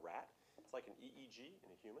brain of a rat. It's like an EEG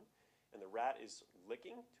in a human. And the rat is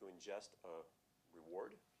licking to ingest a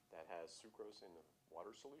reward that has sucrose in the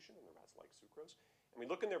water solution, and the rats like sucrose. And we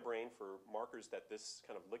look in their brain for markers that this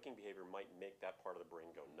kind of licking behavior might make that part of the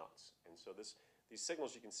brain go nuts. And so these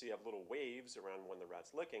signals you can see have little waves around when the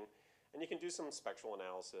rat's licking. And you can do some spectral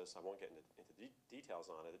analysis. I won't get into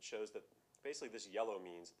details on it. It shows that basically this yellow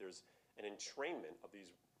means there's an entrainment of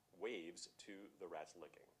these waves to the rat's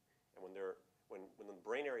licking. And when the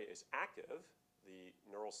brain area is active, the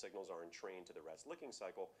neural signals are entrained to the rat's licking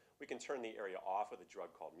cycle. We can turn the area off with a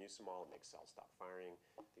drug called mucimol. It makes cells stop firing.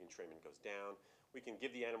 The entrainment goes down. We can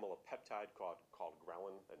give the animal a peptide called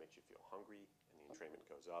ghrelin that makes you feel hungry, and the entrainment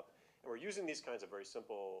goes up. And we're using these kinds of very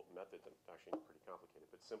simple methods, actually pretty complicated,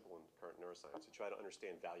 but simple in current neuroscience, to try to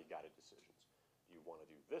understand value-guided decisions. Do you want to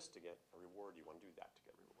do this to get a reward? Do you want to do that to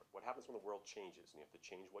get a reward? What happens when the world changes and you have to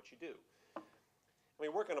change what you do? And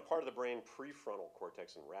we work on a part of the brain, prefrontal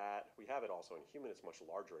cortex in rat. We have it also in human. It's much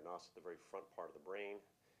larger in us, the very front part of the brain.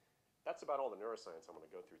 That's about all the neuroscience I'm going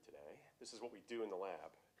to go through today. This is what we do in the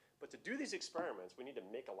lab. But to do these experiments, we need to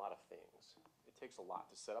make a lot of things. It takes a lot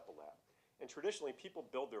to set up a lab. And traditionally, people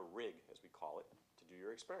build their rig, as we call it, to do your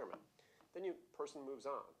experiment. Then person moves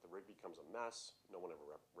on. The rig becomes a mess. No one ever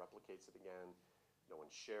replicates it again. No one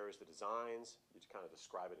shares the designs. You just kind of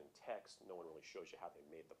describe it in text. No one really shows you how they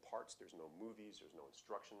made the parts. There's no movies. There's no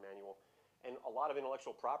instruction manual. And a lot of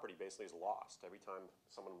intellectual property basically is lost. Every time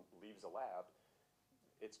someone leaves a lab,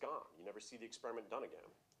 it's gone. You never see the experiment done again.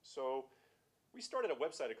 So we started a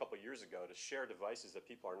website a couple years ago to share devices that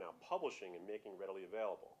people are now publishing and making readily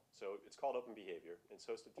available. So it's called Open Behavior, and it's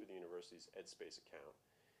hosted through the university's EdSpace account.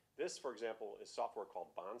 This, for example, is software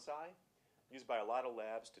called Bonsai, used by a lot of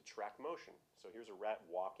labs to track motion. So here's a rat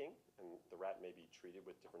walking, and the rat may be treated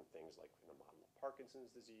with different things like in a model of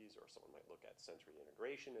Parkinson's disease, or someone might look at sensory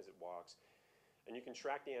integration as it walks. And you can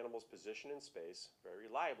track the animal's position in space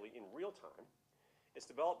very reliably in real time. It's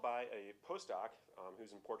developed by a postdoc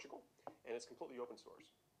who's in Portugal, and it's completely open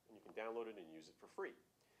source. And you can download it and use it for free.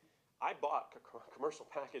 I bought a commercial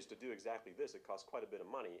package to do exactly this. It costs quite a bit of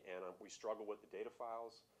money, and we struggle with the data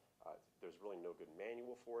files. There's really no good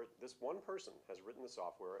manual for it. This one person has written the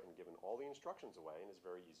software and given all the instructions away, and it's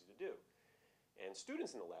very easy to do. And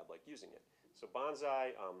students in the lab like using it. So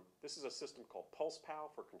Bonsai, this is a system called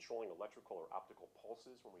PulsePal for controlling electrical or optical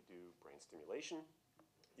pulses when we do brain stimulation.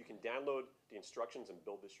 You can download the instructions and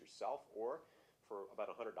build this yourself, or for about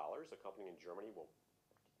 $100, a company in Germany will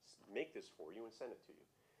make this for you and send it to you.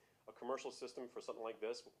 A commercial system for something like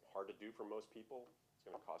this, hard to do for most people, it's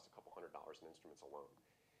going to cost a couple $100 in instruments alone.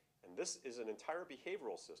 And this is an entire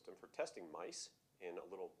behavioral system for testing mice in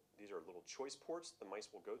these are little choice ports the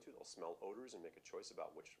mice will go to. They'll smell odors and make a choice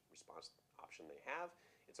about which response option they have.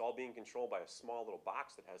 It's all being controlled by a small little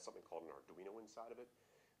box that has something called an Arduino inside of it.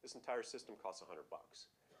 This entire system costs $100.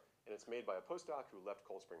 And it's made by a postdoc who left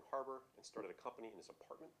Cold Spring Harbor and started a company in his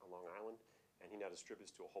apartment on Long Island, and he now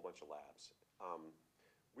distributes to a whole bunch of labs.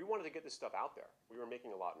 We wanted to get this stuff out there. We were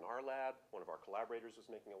making a lot in our lab. One of our collaborators was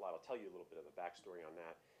making a lot. I'll tell you a little bit of the backstory on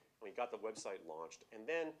that. And we got the website launched. And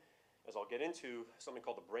then, as I'll get into, something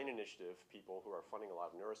called the Brain Initiative people who are funding a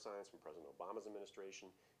lot of neuroscience from President Obama's administration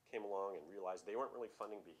came along and realized they weren't really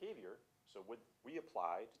funding behavior. So we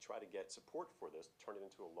applied to try to get support for this, turn it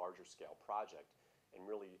into a larger scale project, and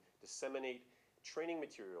really disseminate training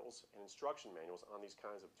materials and instruction manuals on these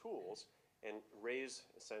kinds of tools and raise,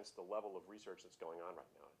 in a sense, the level of research that's going on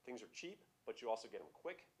right now. Things are cheap, but you also get them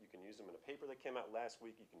quick. You can use them in a paper that came out last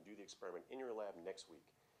week. You can do the experiment in your lab next week.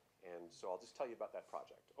 And so I'll just tell you about that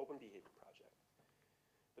project, Open Behavior Project.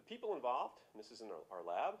 The people involved, and this is in our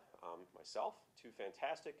lab, myself, two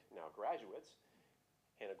fantastic now graduates,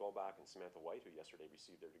 Hannah Goldbach and Samantha White, who yesterday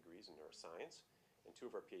received their degrees in neuroscience, and two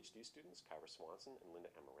of our PhD students, Kyra Swanson and Linda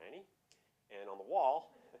Amirani. And on the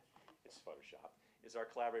wall, it's Photoshop, is our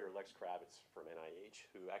collaborator Lex Kravitz from NIH,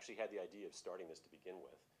 who actually had the idea of starting this to begin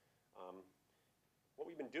with. What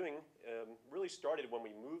we've been doing really started when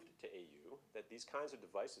we moved to AU, that these kinds of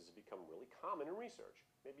devices have become really common in research.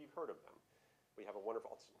 Maybe you've heard of them. We have a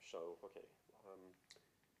wonderful, I'll show, okay,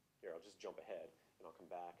 here, I'll just jump ahead and I'll come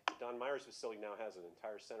back. The Don Myers facility now has an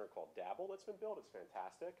entire center called Dabble that's been built. It's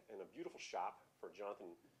fantastic, and a beautiful shop for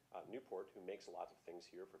Jonathan Newport, who makes lots of things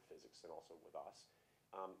here for physics and also with us.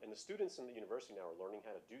 And the students in the university now are learning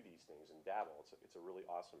how to do these things in Dabble. It's a really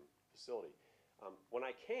awesome facility. When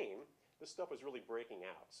I came, this stuff was really breaking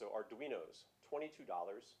out. So Arduinos, $22,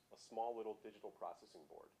 a small little digital processing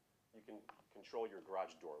board. You can control your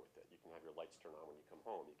garage door with it. You can have your lights turn on when you come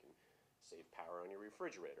home. You can save power on your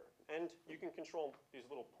refrigerator. And you can control these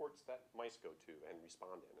little ports that mice go to and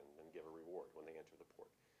respond in and give a reward when they enter the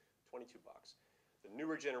port. 22 bucks. The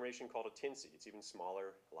newer generation called a Tinsy. It's even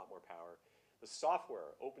smaller, a lot more power. The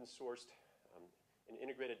software, open sourced, an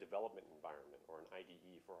integrated development environment, or an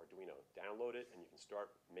IDE for Arduino. Download it and you can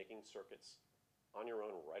start making circuits on your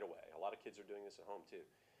own right away. A lot of kids are doing this at home too.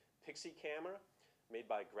 Pixie camera, made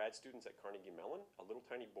by grad students at Carnegie Mellon, a little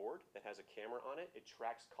tiny board that has a camera on it. It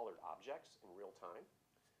tracks colored objects in real time.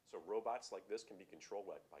 So robots like this can be controlled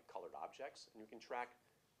by colored objects, and you can track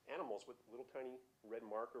animals with little tiny red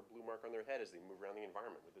mark or blue mark on their head as they move around the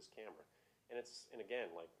environment with this camera. And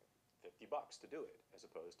again, like $50 to do it, as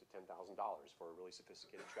opposed to $10,000 for a really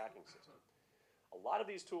sophisticated tracking system. A lot of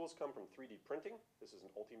these tools come from 3D printing. This is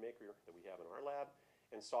an Ultimaker that we have in our lab,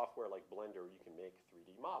 and software like Blender, you can make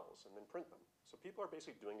 3D models and then print them. So people are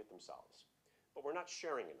basically doing it themselves. But we're not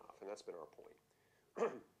sharing enough, and that's been our point.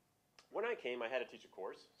 When I came, I had to teach a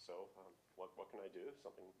course, so what can I do?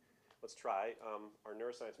 Let's try. Our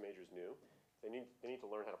neuroscience majors knew. They need to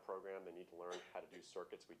learn how to program. They need to learn how to do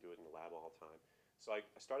circuits. We do it in the lab all the time. So I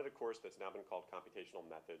started a course that's now been called Computational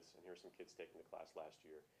Methods, and here's some kids taking the class last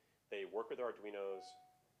year. They work with Arduinos,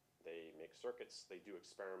 they make circuits, they do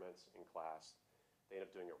experiments in class. They end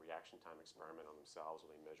up doing a reaction time experiment on themselves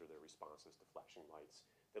where they measure their responses to flashing lights.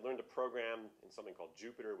 They learn to program in something called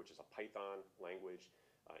Jupyter, which is a Python language.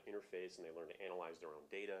 interface, and they learn to analyze their own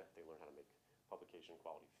data. They learn how to make publication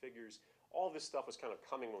quality figures. All this stuff was kind of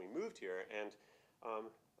coming when we moved here, and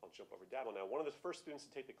I'll jump over Dabble now. One of the first students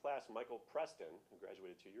to take the class, Michael Preston, who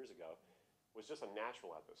graduated 2 years ago, was just a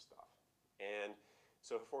natural at this stuff. And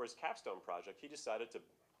so for his capstone project, he decided to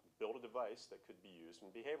build a device that could be used in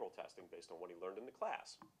behavioral testing based on what he learned in the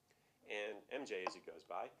class. And MJ, as he goes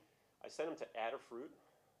by, I sent him to Adafruit.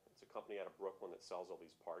 It's a company out of Brooklyn that sells all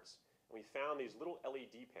these parts. And we found these little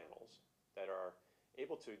LED panels that are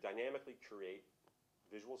able to dynamically create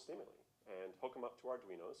visual stimuli and hook them up to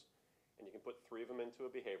Arduinos. And you can put 3 of them into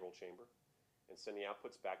a behavioral chamber and send the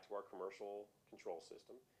outputs back to our commercial control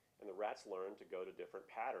system. And the rats learn to go to different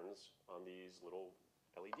patterns on these little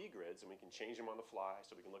LED grids, and we can change them on the fly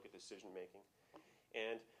so we can look at decision making.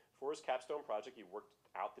 And for his capstone project, he worked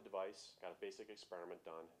out the device, got a basic experiment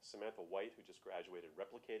done. Samantha White, who just graduated,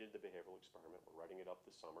 replicated the behavioral experiment. We're writing it up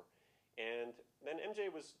this summer. And then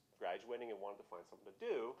MJ was graduating and wanted to find something to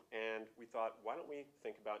do, and we thought, why don't we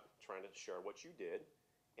think about trying to share what you did,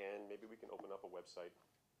 and maybe we can open up a website.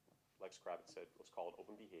 Lex Kravitz said, let's call it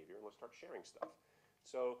Open Behavior, and let's start sharing stuff.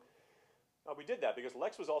 So we did that because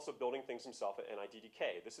Lex was also building things himself at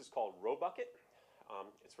NIDDK. This is called RoBucket.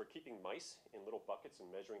 It's for keeping mice in little buckets and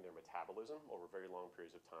measuring their metabolism over very long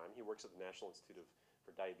periods of time. He works at the National Institute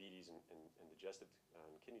for Diabetes and Digestive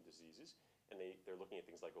and Kidney Diseases, and they're looking at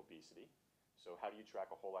things like obesity. So how do you track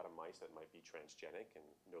a whole lot of mice that might be transgenic and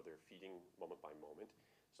know they're feeding moment by moment?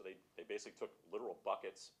 So they basically took literal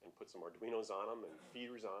buckets and put some Arduinos on them and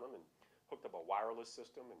feeders on them and hooked up a wireless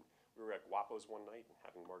system. And we were at Guapo's one night and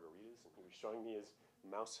having margaritas, and he was showing me his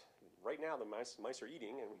mouse. Right now, the mice are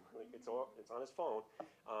eating, and it's on his phone.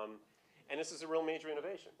 And this is a real major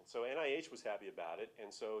innovation. So NIH was happy about it, and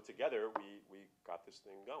so together we got this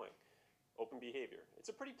thing going. Open Behavior. It's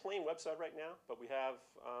a pretty plain website right now, but we have,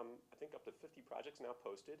 I think, up to 50 projects now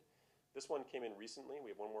posted. This one came in recently.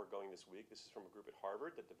 We have one more going this week. This is from a group at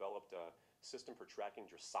Harvard that developed a system for tracking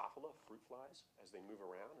Drosophila fruit flies as they move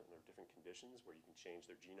around, and there are different conditions where you can change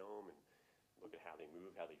their genome and look at how they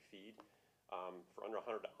move, how they feed. For under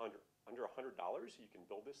 $100, you can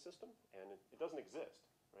build this system, and it doesn't exist,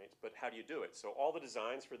 right? But how do you do it? So all the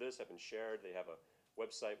designs for this have been shared. They have a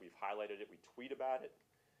website. We've highlighted it. We tweet about it.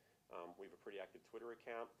 We have a pretty active Twitter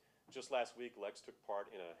account. Just last week, Lex took part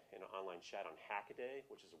in an online chat on Hackaday,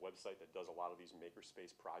 which is a website that does a lot of these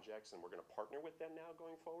makerspace projects, and we're going to partner with them now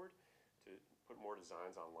going forward to put more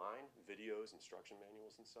designs online, videos, instruction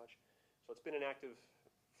manuals, and such. So it's been an active,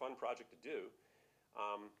 fun project to do.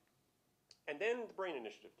 And then the Brain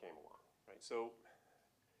Initiative came along, right? So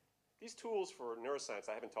these tools for neuroscience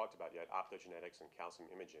I haven't talked about yet, optogenetics and calcium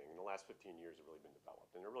imaging, in the last 15 years have really been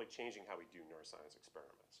developed, and they're really changing how we do neuroscience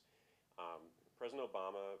experiments. President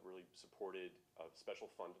Obama really supported a special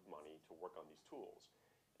fund of money to work on these tools.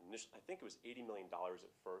 And I think it was $80 million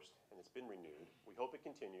at first, and it's been renewed. We hope it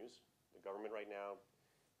continues. The government right now,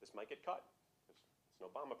 this might get cut. It's an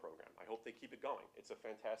Obama program. I hope they keep it going. It's a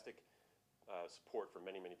fantastic support for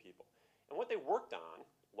many, many people. And what they worked on,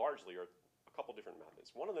 largely, are a couple different methods.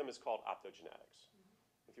 One of them is called optogenetics.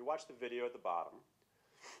 If you watch the video at the bottom,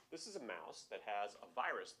 this is a mouse that has a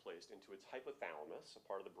virus placed into its hypothalamus, a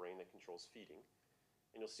part of the brain that controls feeding.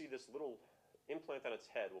 And you'll see this little implant on its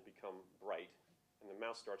head will become bright, and the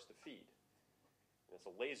mouse starts to feed. And it's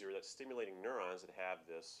a laser that's stimulating neurons that have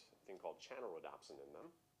this thing called channelrhodopsin in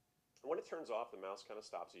them. And when it turns off, the mouse kind of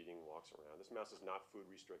stops eating and walks around. This mouse is not food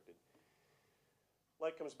restricted.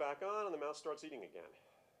 Light comes back on, and the mouse starts eating again.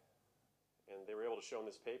 And they were able to show in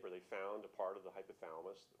this paper they found a part of the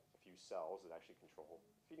hypothalamus, a few cells that actually control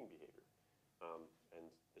feeding behavior. And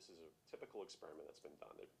this is a typical experiment that's been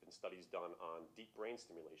done. There have been studies done on deep brain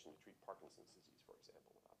stimulation to treat Parkinson's disease, for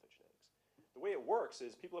example, with optogenetics. The way it works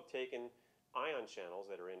is people have taken ion channels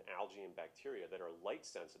that are in algae and bacteria that are light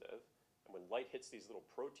sensitive, and when light hits these little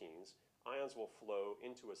proteins, ions will flow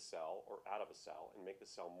into a cell or out of a cell and make the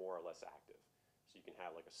cell more or less active. So you can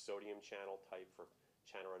have like a sodium channel type for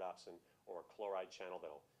channelrhodopsin, or a chloride channel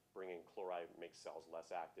that'll bring in chloride and make cells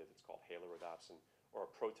less active. It's called halorhodopsin, or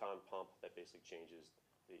a proton pump that basically changes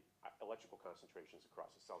the electrical concentrations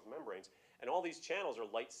across the cell's membranes. And all these channels are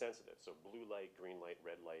light sensitive, so blue light, green light,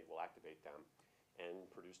 red light will activate them and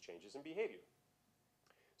produce changes in behavior.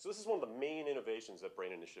 So this is one of the main innovations that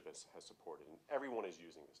Brain Initiative has supported, and everyone is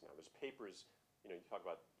using this now. There's papers, you talk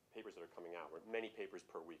about papers that are coming out, many papers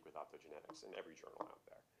per week with optogenetics in every journal out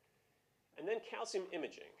there. And then calcium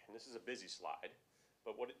imaging, and this is a busy slide,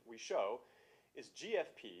 but what we show is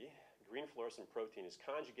GFP, green fluorescent protein, is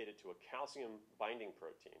conjugated to a calcium binding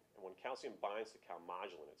protein. And when calcium binds to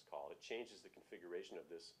calmodulin, it's called, it changes the configuration of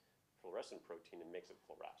this fluorescent protein and makes it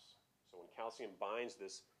fluoresce. So when calcium binds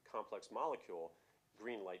this complex molecule,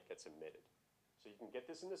 green light gets emitted. So you can get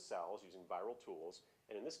this into cells using viral tools,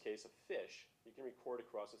 and in this case, a fish, you can record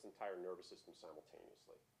across its entire nervous system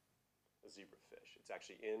simultaneously. A zebrafish. It's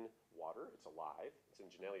actually in water, it's alive, it's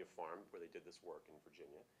in Genelia Farm where they did this work in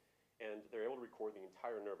Virginia, and they're able to record the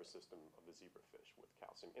entire nervous system of the zebrafish with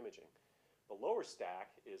calcium imaging. The lower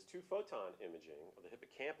stack is 2-photon imaging of the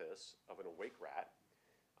hippocampus of an awake rat.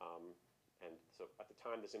 And so at the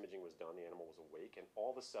time this imaging was done, the animal was awake, and all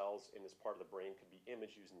the cells in this part of the brain could be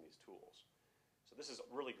imaged using these tools. So this is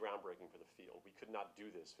really groundbreaking for the field. We could not do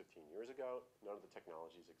this 15 years ago. None of the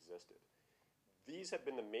technologies existed. These have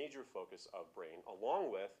been the major focus of brain, along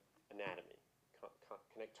with anatomy,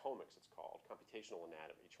 connectomics it's called, computational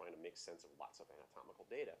anatomy, trying to make sense of lots of anatomical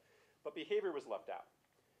data. But behavior was left out.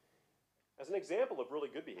 As an example of really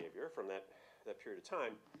good behavior from that period of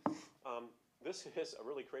time, this is a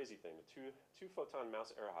really crazy thing, the two-photon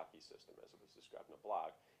mouse air hockey system, as it was described in the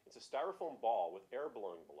blog. It's a styrofoam ball with air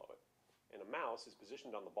blowing below it, and a mouse is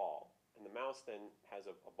positioned on the ball, and the mouse then has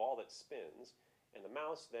a ball that spins, and the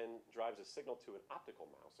mouse then drives a signal to an optical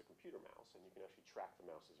mouse, a computer mouse, and you can actually track the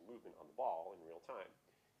mouse's movement on the ball in real time.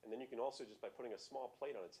 And then you can also, just by putting a small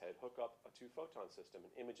plate on its head, hook up a 2-photon system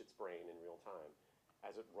and image its brain in real time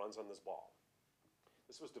as it runs on this ball.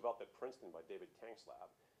 This was developed at Princeton by David Tank's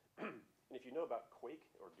lab. And if you know about Quake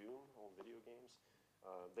or Doom, old video games,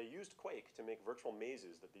 they used Quake to make virtual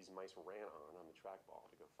mazes that these mice ran on the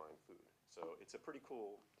trackball to go find food. So it's a pretty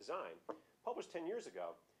cool design. Published 10 years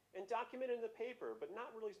ago and documented in the paper, but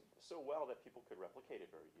not really so well that people could replicate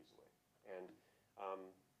it very easily. And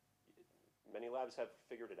many labs have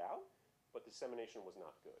figured it out, but dissemination was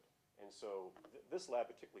not good. And so this lab,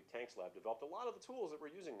 particularly Tank's lab, developed a lot of the tools that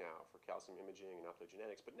we're using now for calcium imaging and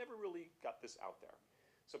optogenetics, but never really got this out there.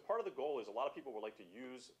 So part of the goal is a lot of people would like to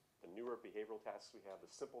use the newer behavioral tasks we have, the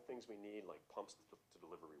simple things we need, like pumps to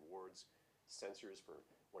deliver rewards, sensors for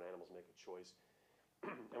when animals make a choice,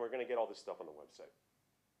 and we're going to get all this stuff on the website.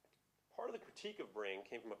 Part of the critique of brain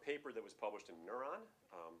came from a paper that was published in Neuron,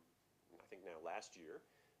 I think now last year,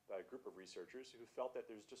 by a group of researchers who felt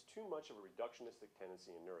that there's just too much of a reductionistic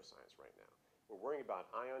tendency in neuroscience right now. We're worrying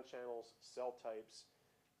about ion channels, cell types,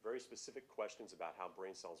 very specific questions about how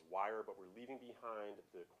brain cells wire, but we're leaving behind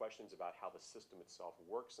the questions about how the system itself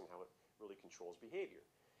works and how it really controls behavior.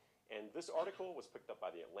 And this article was picked up by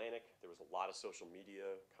The Atlantic. There was a lot of social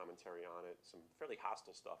media commentary on it, some fairly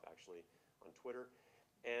hostile stuff actually on Twitter,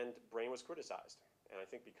 and brain was criticized. And I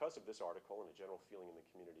think because of this article and a general feeling in the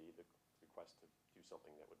community, the request to do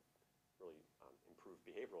something that would really improve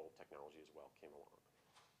behavioral technology as well came along.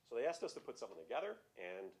 So they asked us to put something together,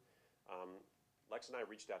 and Lex and I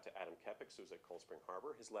reached out to Adam Kepix, who's at Cold Spring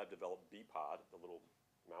Harbor. His lab developed B-Pod, the little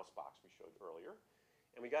mouse box we showed earlier,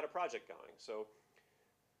 and we got a project going. So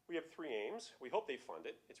we have 3 aims. We hope they fund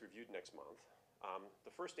it. It's reviewed next month.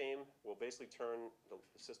 The first aim will basically turn the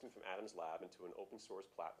system from Adam's lab into an open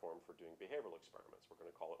source platform for doing behavioral experiments. We're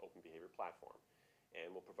going to call it Open Behavior Platform.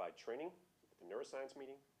 And we'll provide training at the neuroscience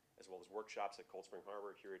meeting, as well as workshops at Cold Spring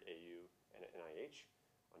Harbor, here at AU, and at NIH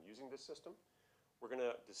on using this system. We're going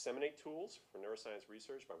to disseminate tools for neuroscience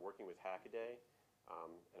research by working with Hackaday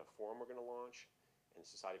and a forum we're going to launch, and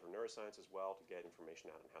Society for Neuroscience as well, to get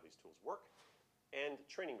information out on how these tools work. And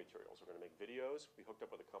training materials. We're going to make videos. We hooked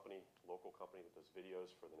up with a company, local company that does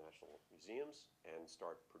videos for the national museums, and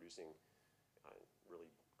start producing really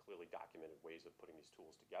clearly documented ways of putting these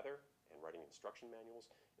tools together and writing instruction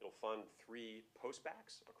manuals. It'll fund 3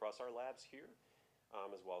 postbacks across our labs here,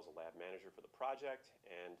 as well as a lab manager for the project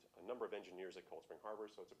and a number of engineers at Cold Spring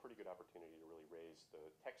Harbor. So it's a pretty good opportunity to really raise the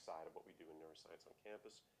tech side of what we do in neuroscience on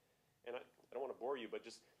campus. And I don't want to bore you, but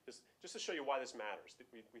just to show you why this matters.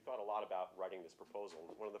 We thought a lot about writing this proposal.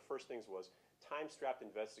 One of the first things was time-strapped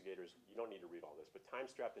investigators. You don't need to read all this, but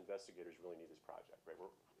time-strapped investigators really need this project, right?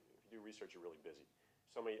 If you do research, you're really busy.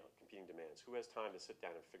 So many competing demands. Who has time to sit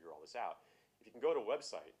down and figure all this out? If you can go to a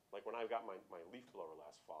website, like when I got my leaf blower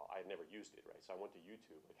last fall, I had never used it, right? So I went to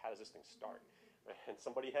YouTube, like, how does this thing start? Right? And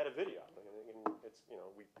somebody had a video. And it's,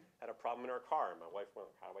 we had a problem in our car, and my wife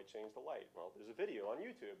went, how do I change the light? Well, there's a video on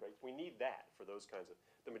YouTube, right? We need that for those kinds of,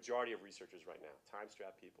 the majority of researchers right now,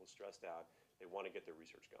 time-strapped people, stressed out, they want to get their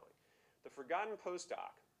research going. The forgotten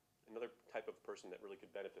postdoc, another type of person that really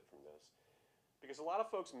could benefit from this, because a lot of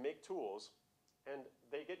folks make tools, and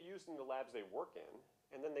they get used in the labs they work in,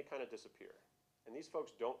 and then they kind of disappear. And these folks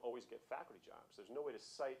don't always get faculty jobs. There's no way to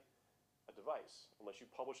cite a device unless you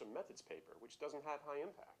publish a methods paper, which doesn't have high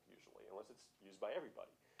impact usually, unless it's used by everybody.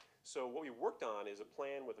 So what we worked on is a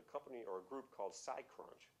plan with a company or a group called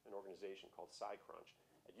SciCrunch, an organization called SciCrunch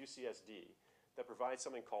at UCSD, that provides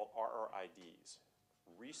something called RRIDs,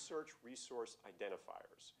 research resource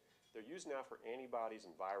identifiers. They're used now for antibodies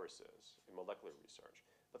and viruses in molecular research,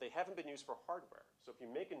 but they haven't been used for hardware. So if you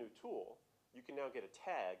make a new tool, you can now get a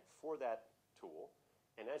tag for that tool,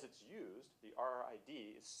 and as it's used, the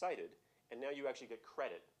RRID is cited, and now you actually get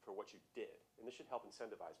credit for what you did. And this should help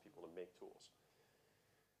incentivize people to make tools.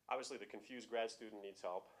 Obviously, the confused grad student needs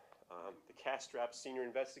help. The cash-strapped senior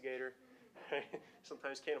investigator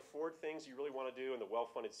sometimes can't afford things you really want to do, and the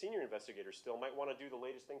well-funded senior investigator still might want to do the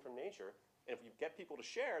latest thing from nature. And if you get people to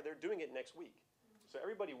share, they're doing it next week. So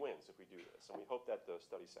everybody wins if we do this, and we hope that the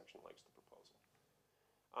study section likes the proposal.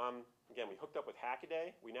 Again, we hooked up with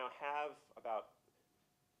Hackaday. We now have about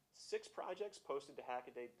 6 projects posted to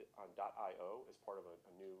Hackaday on .io as part of a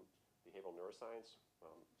new behavioral neuroscience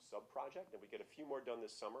sub-project, and we get a few more done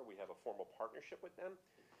this summer. We have a formal partnership with them.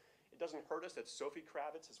 It doesn't hurt us that Sophie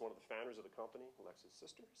Kravitz is one of the founders of the company, Alexa's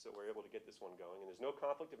sister, so we're able to get this one going. And there's no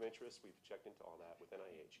conflict of interest. We've checked into all that with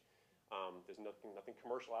NIH. There's nothing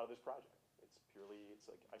commercial out of this project. It's purely, it's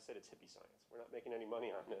like I said, it's hippie science. We're not making any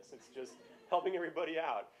money on this. It's just helping everybody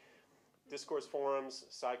out. Discourse Forums,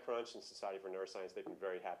 SciCrunch, and Society for Neuroscience, they've been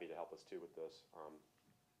very happy to help us too with this.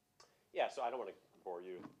 Yeah, so I don't want to bore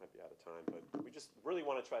you. Might be out of time, but we just really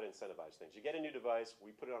want to try to incentivize things. You get a new device,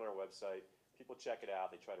 we put it on our website. People check it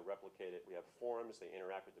out, they try to replicate it. We have forums, they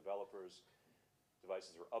interact with developers.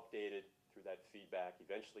 Devices are updated through that feedback.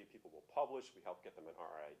 Eventually, people will publish. We help get them an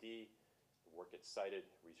RID. The work gets cited.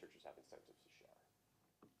 Researchers have incentives to share.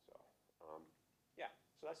 So, yeah,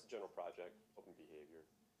 so that's the general project, open behavior.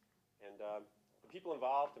 And the people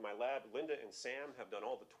involved in my lab, Linda and Sam, have done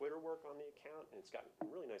all the Twitter work on the account, and it's gotten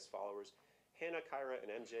really nice followers. Hannah, Kyra,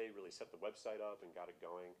 and MJ really set the website up and got it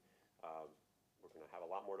going. We're going to have a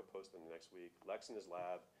lot more to post in the next week. Lex in his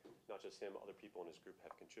lab, not just him, other people in his group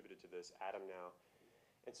have contributed to this. Adam now.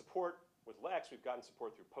 And support with Lex, we've gotten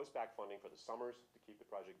support through post-bac funding for the summers to keep the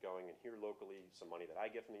project going. And here locally, some money that I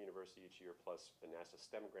get from the university each year, plus the NASA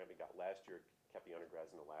STEM grant we got last year, kept the undergrads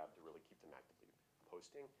in the lab to really keep them actively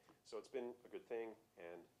posting. So it's been a good thing.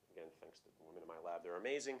 And again, thanks to the women in my lab. They're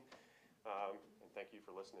amazing. And thank you for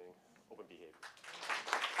listening. Open behavior.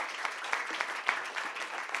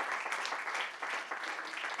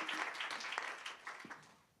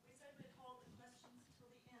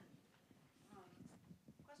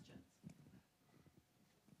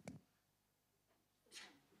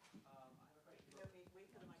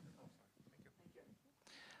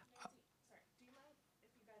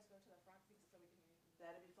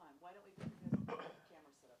 That'd be fine. Why don't we get the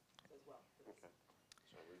camera set up as well? Okay.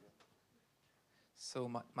 Shall I read it? So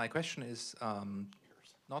my question is,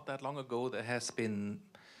 not that long ago there has been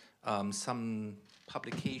some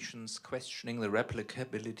publications questioning the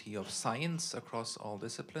replicability of science across all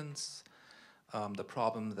disciplines. The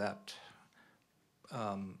problem that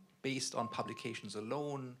based on publications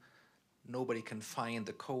alone, nobody can find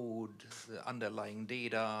the code, the underlying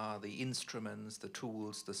data, the instruments, the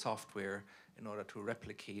tools, the software in order to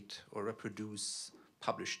replicate or reproduce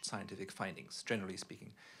published scientific findings, generally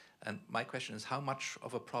speaking. And my question is, how much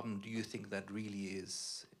of a problem do you think that really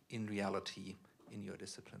is in reality in your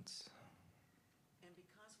disciplines? And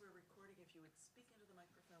because we're recording, if you would speak into the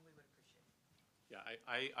microphone, we would appreciate it. Yeah,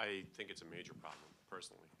 I think it's a major problem,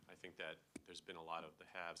 personally. I think that there's been a lot of the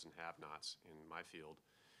haves and have-nots in my field.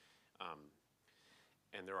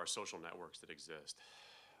 And there are social networks that exist.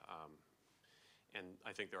 And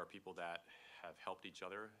I think there are people that have helped each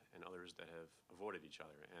other and others that have avoided each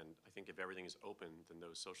other. And I think if everything is open, then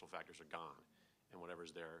those social factors are gone, and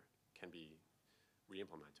whatever's there can be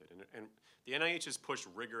re-implemented. And the NIH has pushed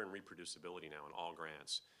rigor and reproducibility now in all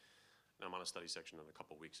grants. And I'm on a study section in a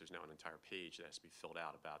couple weeks. There's now an entire page that has to be filled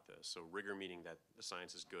out about this. So rigor meaning that the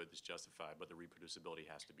science is good, it's justified, but the reproducibility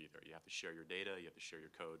has to be there. You have to share your data, you have to share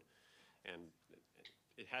your code. And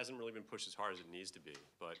it hasn't really been pushed as hard as it needs to be.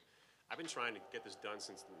 But I've been trying to get this done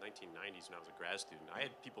since the 1990s when I was a grad student. I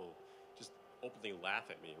had people just openly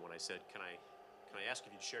laugh at me when I said, can I ask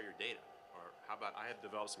if you'd share your data? Or how about I have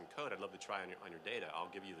developed some code I'd love to try on your data.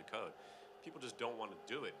 I'll give you the code. People just don't want to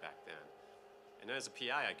do it back then. And then as a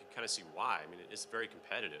PI, I could kind of see why. I mean, it's very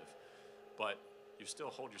competitive, but you still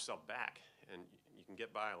hold yourself back, and you can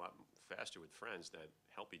get by a lot faster with friends that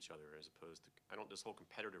help each other as opposed to, this whole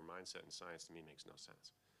competitor mindset in science to me makes no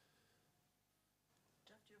sense.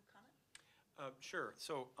 Jeff, do you have a comment? Sure.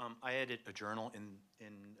 So I edit a journal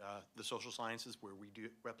in the social sciences where we do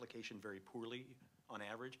replication very poorly on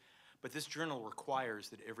average. But this journal requires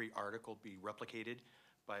that every article be replicated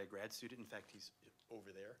by a grad student. In fact, he's over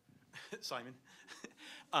there, Simon.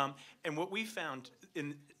 And what we found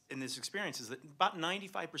in this experience is that about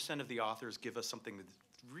 95% of the authors give us something that's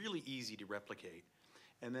really easy to replicate.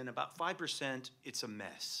 And then about 5%, it's a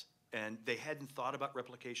mess. And they hadn't thought about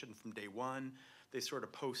replication from day one. They sort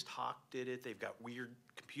of post hoc did it. They've got weird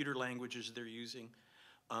computer languages they're using.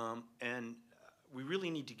 We really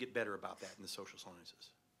need to get better about that in the social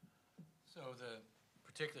sciences. So the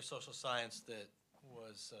particular social science that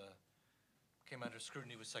was came under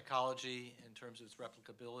scrutiny was psychology in terms of its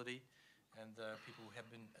replicability, and people who have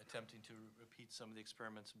been attempting to repeat some of the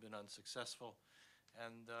experiments have been unsuccessful.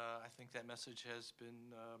 And I think that message has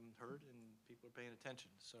been heard and people are paying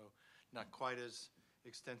attention. So not quite as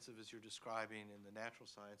extensive as you're describing in the natural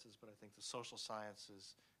sciences, but I think the social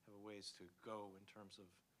sciences have a ways to go in terms of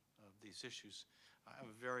these issues. I have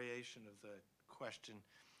a variation of the question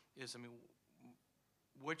is, I mean,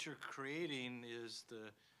 what you're creating is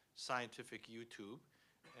the scientific YouTube,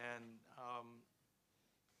 and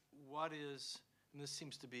what is, and this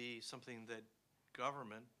seems to be something that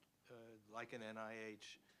government, like an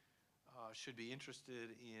NIH, should be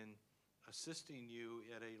interested in assisting you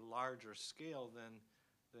at a larger scale than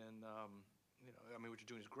you know, I mean, what you're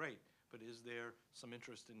doing is great, but is there some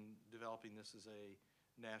interest in developing this as a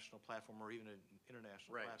national platform or even an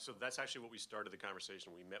international Right, platform? so that's actually what we started the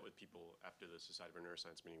conversation. We met with people after the Society for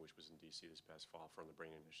Neuroscience meeting, which was in DC this past fall from the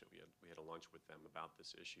Brain Initiative. We had a lunch with them about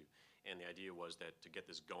this issue. And the idea was that to get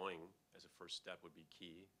this going as a first step would be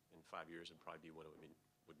key. In 5 years, it'd probably be what it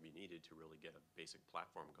would be needed to really get a basic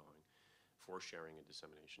platform going for sharing and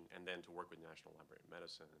dissemination, and then to work with National Library of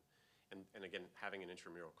Medicine. And again, having an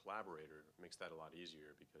intramural collaborator makes that a lot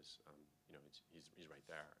easier because you know, he's right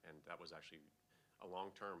there. And that was actually a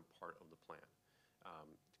long-term part of the plan,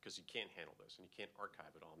 because you can't handle this and you can't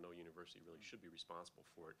archive it all. No university really should be responsible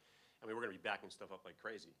for it. I mean, we're going to be backing stuff up like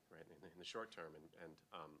crazy, right, in the short term. And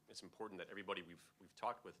it's important that everybody we've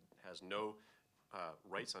talked with has no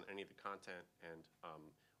rights on any of the content and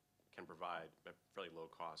can provide at fairly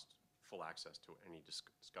low cost full access to any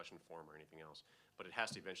discussion forum or anything else. But it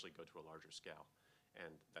has to eventually go to a larger scale,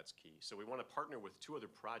 and that's key. So we want to partner with two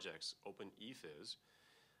other projects, Open ePhys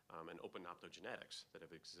and Open Optogenetics, that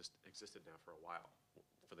have existed now for a while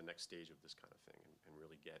for the next stage of this kind of thing, and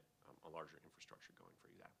really get a larger infrastructure going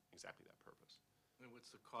for exactly that purpose. And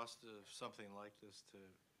what's the cost of something like this to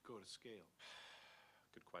go to scale?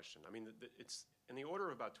 Good question. I mean, it's in the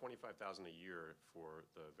order of about $25,000 a year for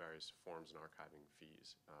the various forms and archiving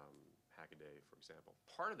fees. Hackaday, for example.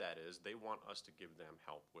 Part of that is they want us to give them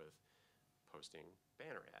help with posting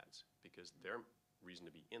banner ads, because their reason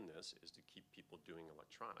to be in this is to keep people doing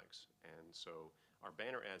electronics. And so our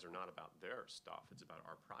banner ads are not about their stuff, it's about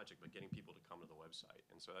our project, but getting people to come to the website.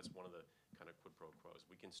 And so that's one of the kind of quid pro quos.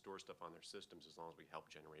 We can store stuff on their systems as long as we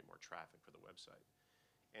help generate more traffic for the website.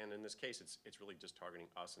 And in this case, it's really just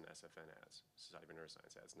targeting us and SFN ads, Society for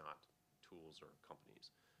Neuroscience ads, not tools or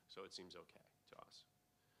companies. So it seems okay to us.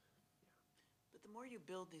 But the more you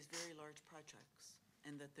build these very large projects,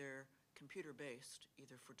 and that they're computer-based,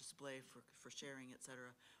 either for display, for sharing, et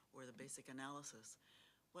cetera, or the basic analysis,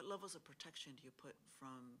 what levels of protection do you put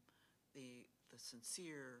from the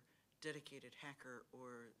sincere, dedicated hacker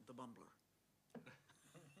or the bumbler?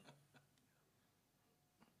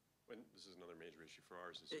 This is another major issue for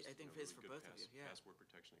ours. Is I think it is for both of you, yeah. Password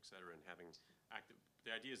protection, et cetera, and having active.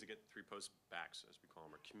 The idea is to get 3 post-backs, as we call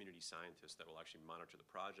them, or community scientists that will actually monitor the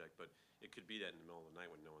project. But it could be that in the middle of the night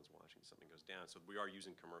when no one's watching, something goes down. So we are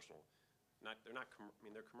using commercial. They're not. I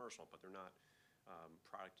mean, they're commercial, but they're not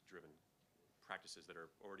product-driven practices that are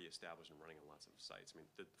already established and running on lots of sites. I mean,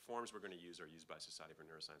 the forms we're going to use are used by Society for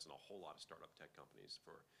Neuroscience and a whole lot of startup tech companies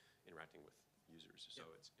for interacting with users. So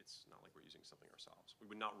it's not like we're using something ourselves. We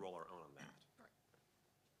would not roll our own on that.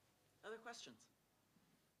 Other questions?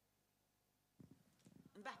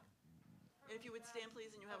 In the back. And if you would stand,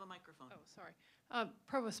 please, and you have a microphone. Oh, sorry.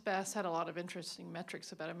 Provost Bass had a lot of interesting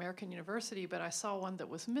metrics about American University, but I saw one that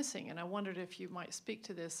was missing, and I wondered if you might speak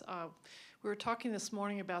to this. We were talking this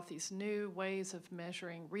morning about these new ways of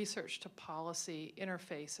measuring research to policy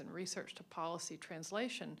interface and research to policy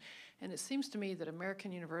translation, and it seems to me that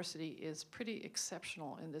American University is pretty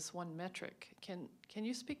exceptional in this one metric. Can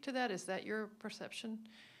you speak to that? Is that your perception?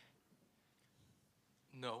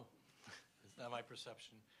 No, it's not my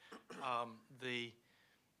perception. The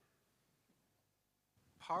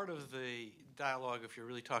part of the dialogue, if you're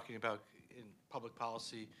really talking about in public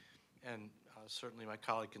policy, and certainly my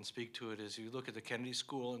colleague can speak to it, is you look at the Kennedy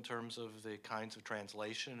School in terms of the kinds of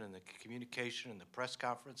translation and the communication and the press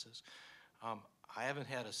conferences. I haven't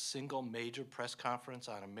had a single major press conference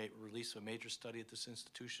on a release of a major study at this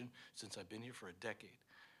institution since I've been here for a decade.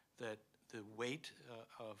 That the weight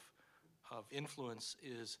of influence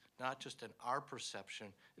is not just in our perception,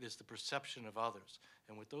 it is the perception of others.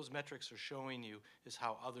 And what those metrics are showing you is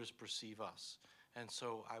how others perceive us. And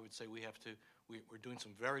so I would say we're doing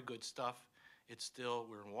some very good stuff. It's still,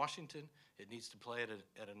 we're in Washington. It needs to play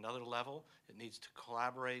at another level. It needs to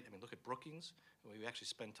collaborate. I mean, look at Brookings. We actually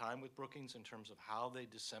spend time with Brookings in terms of how they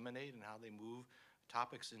disseminate and how they move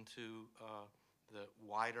topics into the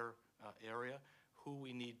wider area, who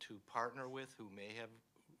we need to partner with, who may have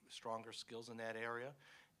stronger skills in that area.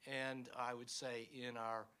 And I would say in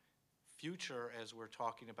our future, as we're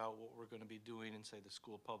talking about what we're going to be doing in, say, the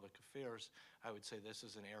School of Public Affairs, I would say this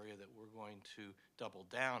is an area that we're going to double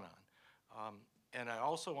down on. And I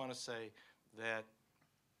also want to say that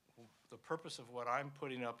the purpose of what I'm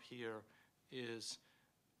putting up here is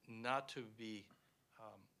not to be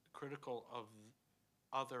critical of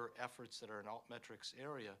other efforts that are in altmetrics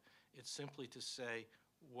area. It's simply to say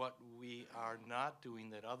what we are not doing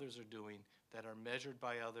that others are doing, that are measured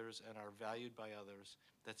by others and are valued by others,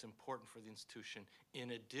 that's important for the institution,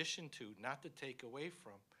 in addition to, not to take away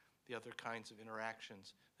from, the other kinds of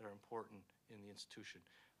interactions that are important in the institution.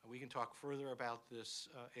 We can talk further about this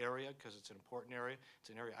area because it's an important area. It's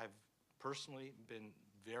an area I've personally been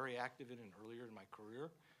very active in earlier in my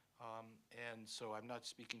career. And so I'm not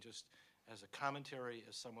speaking just as a commentary,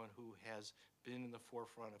 as someone who has been in the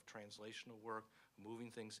forefront of translational work,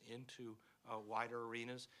 moving things into wider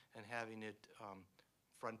arenas and having it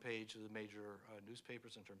front page of the major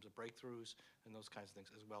newspapers in terms of breakthroughs and those kinds of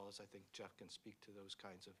things, as well as I think Jeff can speak to those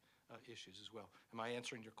kinds of issues as well. Am I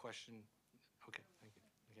answering your question? Okay, thank you.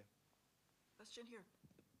 Okay. Question here.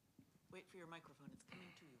 Wait for your microphone, it's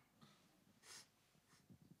coming to you.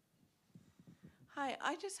 Hi,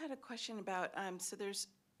 I just had a question about, so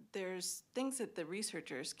there's things that the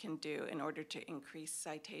researchers can do in order to increase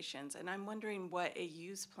citations, and I'm wondering what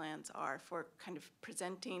AU's plans are for kind of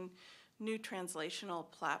presenting new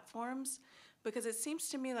translational platforms, because it seems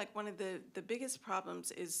to me like one of the biggest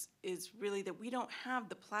problems is really that we don't have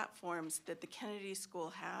the platforms that the Kennedy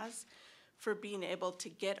School has for being able to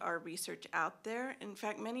get our research out there. In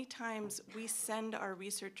fact, many times we send our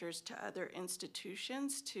researchers to other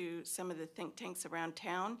institutions, to some of the think tanks around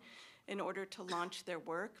town, in order to launch their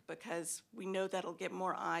work, because we know that'll get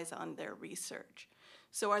more eyes on their research.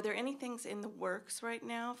 So are there any things in the works right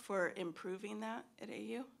now for improving that at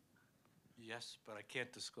AU? Yes, but I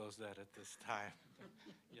can't disclose that at this time.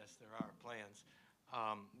 Yes, there are plans.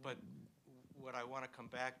 But what I want to come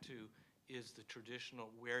back to is the traditional,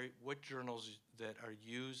 what journals that are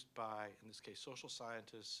used by, in this case, social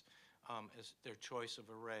scientists as their choice of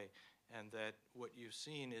array. And that what you've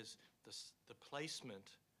seen is the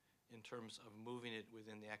placement in terms of moving it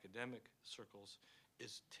within the academic circles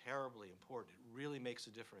is terribly important. It really makes a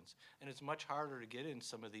difference. And it's much harder to get in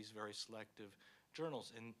some of these very selective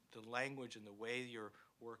journals. And the language and the way your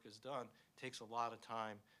work is done takes a lot of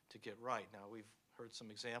time to get right. Now, we've heard some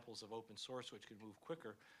examples of open source which can move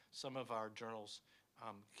quicker. Some of our journals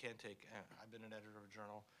can take, I've been an editor of a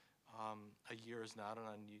journal. A year is not an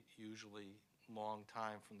unusually long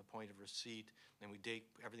time from the point of receipt. And we date,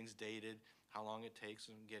 everything's dated, how long it takes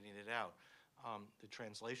in getting it out. The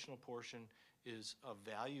translational portion is of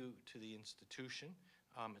value to the institution.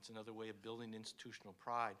 It's another way of building institutional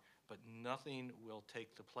pride, but nothing will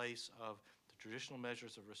take the place of the traditional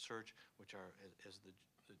measures of research, which are, as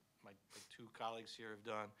my two colleagues here have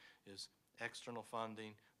done, is external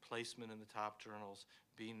funding, placement in the top journals,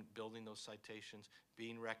 building those citations,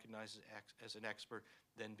 being recognized as an expert,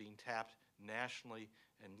 then being tapped nationally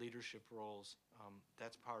and leadership roles.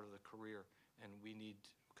 That's part of the career, and we need,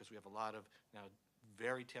 because we have a lot of now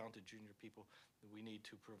very talented junior people, we need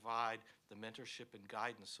to provide the mentorship and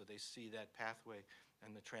guidance so they see that pathway,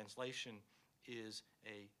 and the translation is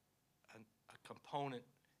a component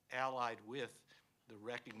allied with the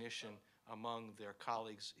recognition among their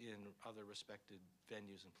colleagues in other respected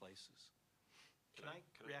venues and places. Can I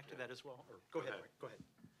react to that as well? Or go ahead, Mike, go ahead.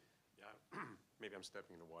 Yeah, maybe I'm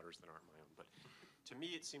stepping into waters that aren't my own, but to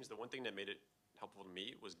me, it seems the one thing that made it helpful to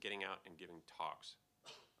me was getting out and giving talks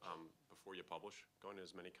before you publish, going to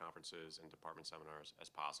as many conferences and department seminars as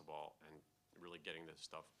possible, and really getting this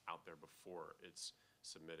stuff out there before it's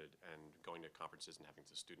submitted, and going to conferences and having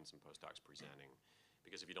the students and postdocs presenting.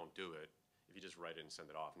 Because if you don't do it, if you just write it and send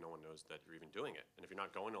it off, no one knows that you're even doing it. And if you're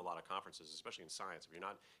not going to a lot of conferences, especially in science, if you're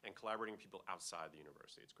not, and collaborating with people outside the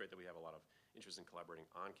university, it's great that we have a lot of interest in collaborating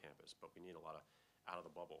on campus, but we need a lot of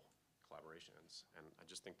out-of-the-bubble collaborations. And I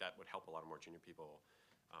just think that would help a lot of more junior people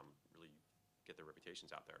really get their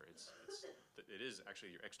reputations out there. It is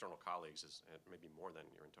actually your external colleagues, maybe more than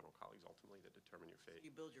your internal colleagues ultimately, that determine your fate.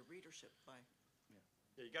 You build your readership by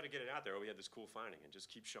Yeah, you got to get it out there. Oh, we had this cool finding, and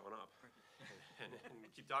just keep showing up, and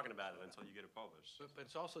keep talking about it until you get it published. But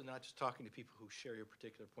it's also not just talking to people who share your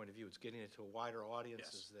particular point of view. It's getting it to wider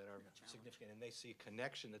audiences that are significant, and they see a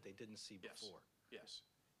connection that they didn't see Yes. before. Yes.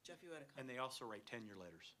 Jeff, you had a And comment. they also write tenure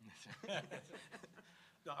letters.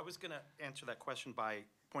 No, I was going to answer that question by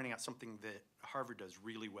pointing out something that Harvard does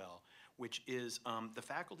really well, which is the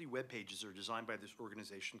faculty web pages are designed by this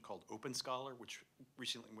organization called Open Scholar, which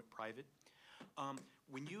recently went private.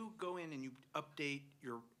 When you go in and you update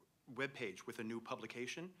your web page with a new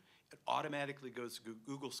publication, it automatically goes to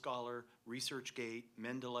Google Scholar, ResearchGate,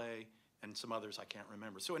 Mendeley, and some others I can't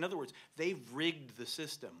remember. So in other words, they've rigged the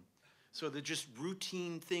system so that just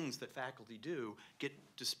routine things that faculty do get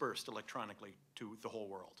dispersed electronically to the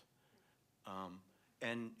whole world.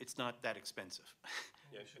 And it's not that expensive.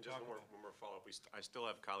 Yeah, and just one more follow-up. I still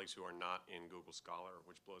have colleagues who are not in Google Scholar,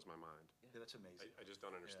 which blows my mind. Yeah, that's amazing. I just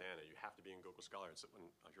don't understand it. You have to be in Google Scholar. It's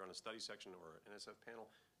if you're on a study section or an NSF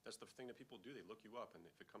panel, that's the thing that people do. They look you up, and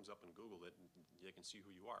if it comes up in Google, they can see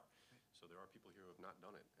who you are. So there are people here who have not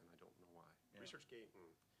done it, and I don't know why. Yeah. ResearchGate,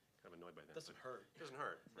 kind of annoyed by that. Doesn't hurt. It doesn't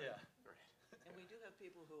hurt. Right. Yeah. Right. And we do have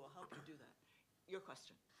people who will help you do that. Your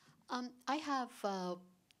question. I have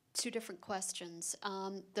two different questions.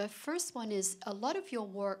 The first one is a lot of your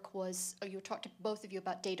work was, you talked to both of you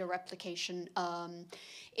about data replication.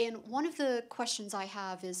 And one of the questions I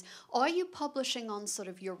have is, are you publishing on sort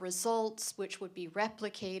of your results, which would be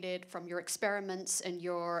replicated from your experiments and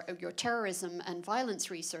your terrorism and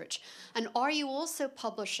violence research? And are you also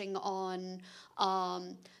publishing on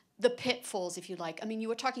the pitfalls, if you like? I mean, you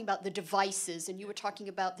were talking about the devices and you were talking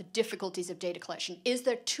about the difficulties of data collection. Is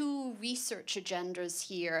there two research agendas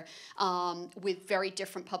here with very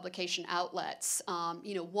different publication outlets?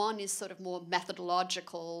 One is sort of more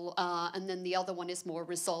methodological, and then the other one is more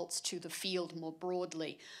results to the field more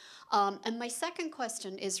broadly. And my second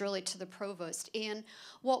question is really to the provost. And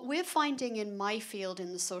what we're finding in my field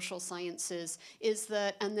in the social sciences is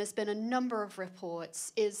that, and there's been a number of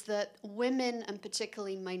reports, is that women and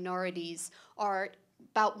particularly minorities are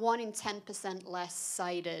about 1 in 10% less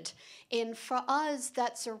cited. And for us,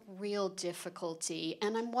 that's a real difficulty.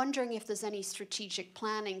 And I'm wondering if there's any strategic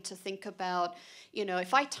planning to think about,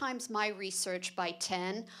 if I times my research by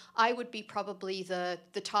 10, I would be probably the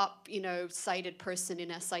top, cited person in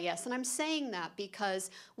SIS. And I'm saying that because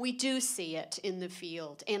we do see it in the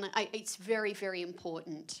field. And it's very, very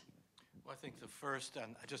important. Well, I think the first,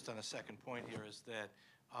 and just on the second point here, is that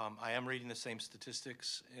I am reading the same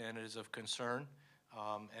statistics, and it is of concern.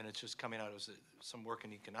 And it's just coming out of some work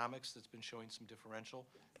in economics that's been showing some differential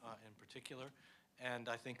in particular. And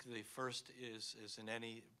I think the first is in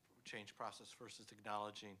any change process, first is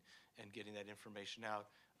acknowledging and getting that information out.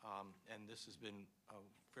 And this has been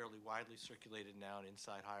fairly widely circulated now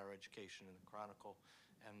inside higher education in the Chronicle.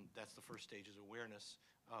 And that's the first stage, is awareness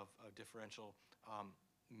of differential.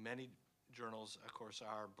 Many journals, of course,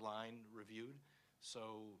 are blind reviewed.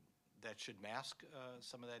 So that should mask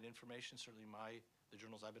some of that information. Certainly the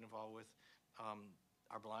journals I've been involved with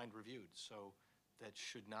are blind reviewed. So that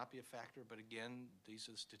should not be a factor. But again, these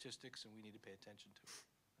are the statistics, and we need to pay attention to it.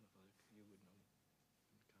 I don't know if you would know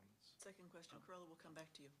any comments. Second question. Corolla, we'll come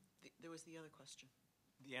back to you. There was the other question.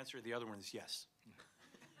 The answer to the other one is yes. And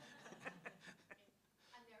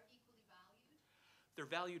they're equally valued? They're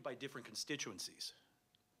valued by different constituencies.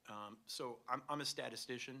 So I'm a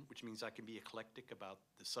statistician, which means I can be eclectic about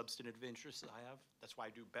the substantive interests that I have. That's why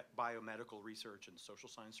I do biomedical research and social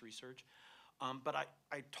science research. But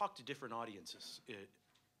I talk to different audiences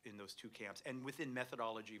in those two camps, and within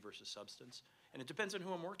methodology versus substance. And it depends on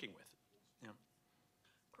who I'm working with.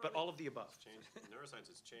 But all of the above. Neuroscience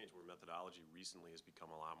has changed, where methodology recently has become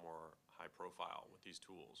a lot more high profile with these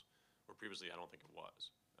tools, where previously I don't think it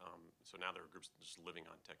was. So now there are groups just living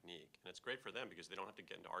on technique. And it's great for them because they don't have to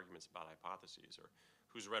get into arguments about hypotheses or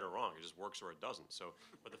who's right or wrong. It just works or it doesn't. So,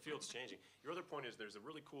 but the field's changing. Your other point is there's a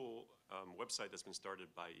really cool website that's been started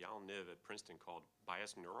by Yal Niv at Princeton called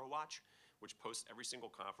Bias Neurowatch, which posts every single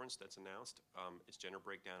conference that's announced, its gender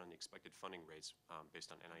breakdown and the expected funding rates based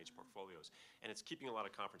on NIH portfolios. And it's keeping a lot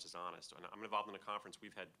of conferences honest. And I'm involved in a conference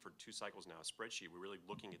we've had for 2 cycles now, a spreadsheet. We're really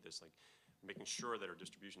looking at this, like making sure that our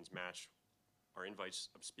distributions match. Our invites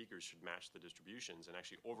of speakers should match the distributions, and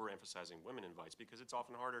actually overemphasizing women invites, because it's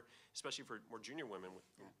often harder, especially for more junior women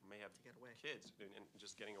who may have kids and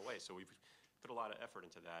just getting away. So we've put a lot of effort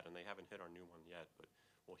into that, and they haven't hit our new one yet, but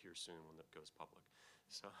we'll hear soon when that goes public.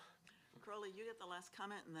 So, Crowley, you get the last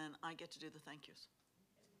comment, and then I get to do the thank yous.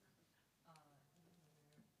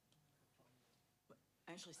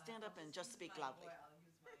 Actually, stand up and just speak loudly. I'll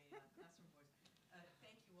use my classroom voice.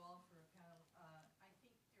 Thank you all for a panel. I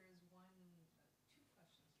think there is two questions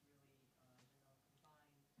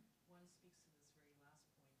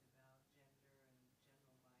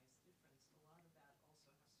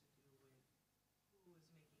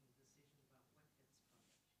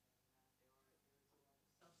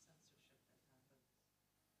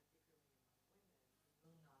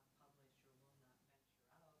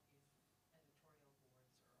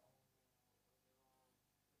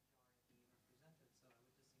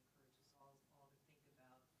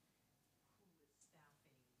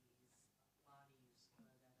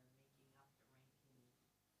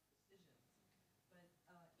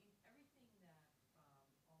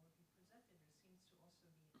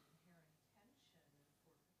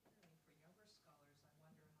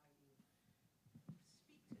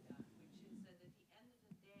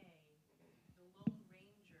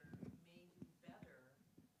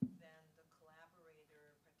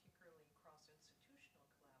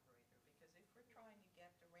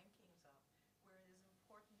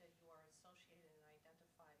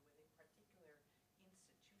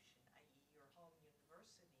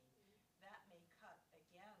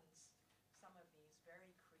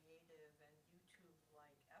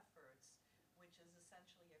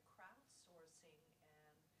essentially a crowdsourcing and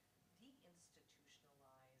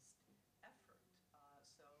deinstitutionalized effort.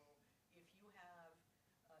 So if you have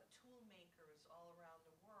tool makers all around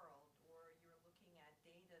the world, or you're looking at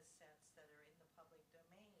data sets that are in the public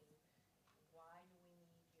domain, why do we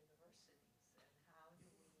need universities? And how do we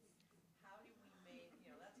make,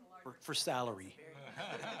 that's a larger. For salary.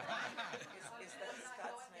 Is that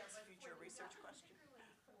Scott's next future research question?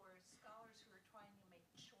 Particularly for scholars who are trying to make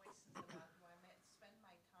choices about, do I spend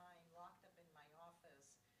my time locked up in my office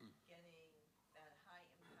getting that high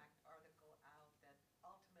impact article out that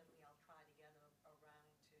ultimately I'll try to get around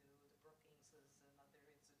to the Brookingses and other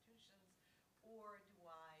institutions, or do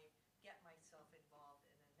I get myself involved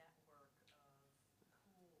in a network of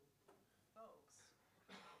cool folks who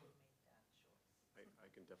make that choice?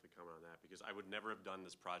 I can definitely comment on that, because I would never have done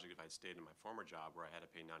this project if I'd stayed in my former job where I had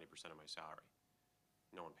to pay 90% of my salary.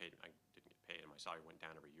 No one paid me. I didn't get paid, and my salary went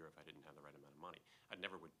down every year if I didn't have the right amount of money. I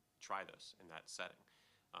never would try this in that setting.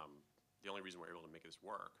 The only reason we're able to make this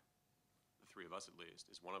work, the three of us at least,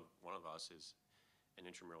 is one of us is an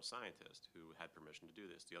intramural scientist who had permission to do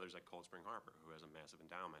this. The other's at Cold Spring Harbor, who has a massive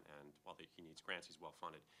endowment, and while he needs grants, he's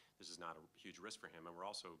well-funded. This is not a huge risk for him, and we're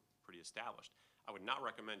also pretty established. I would not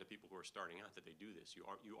recommend to people who are starting out that they do this. You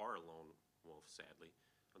are a lone wolf, sadly,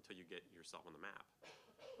 until you get yourself on the map.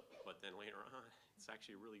 But then later on, it's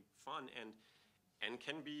actually really fun and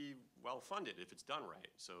can be well-funded if it's done right.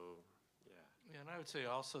 So, yeah. Yeah, and I would say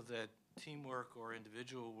also that teamwork or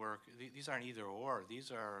individual work, these aren't either or. These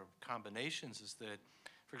are combinations. Is that,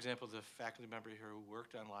 for example, the faculty member here who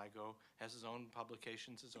worked on LIGO has his own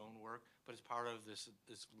publications, his own work, but is part of this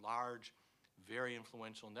large, very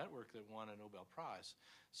influential network that won a Nobel Prize.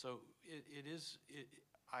 So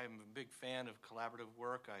I'm a big fan of collaborative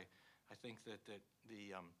work. I think that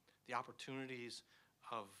the opportunities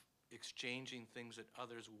of exchanging things that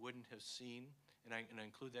others wouldn't have seen, and I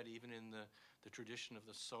include that even in the tradition of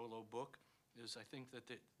the solo book, is I think that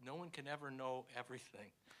no one can ever know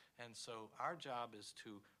everything. And so our job is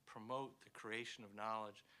to promote the creation of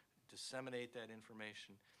knowledge, disseminate that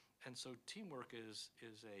information. And so teamwork is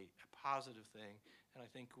a positive thing, and I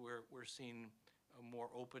think we're seeing a more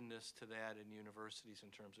openness to that in universities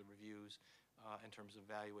in terms of reviews, in terms of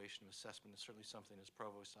evaluation of assessment. It's certainly something as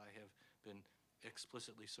provost I have been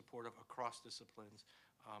explicitly supportive across disciplines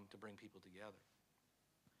to bring people together.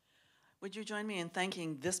 Would you join me in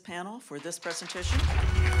thanking this panel for this presentation?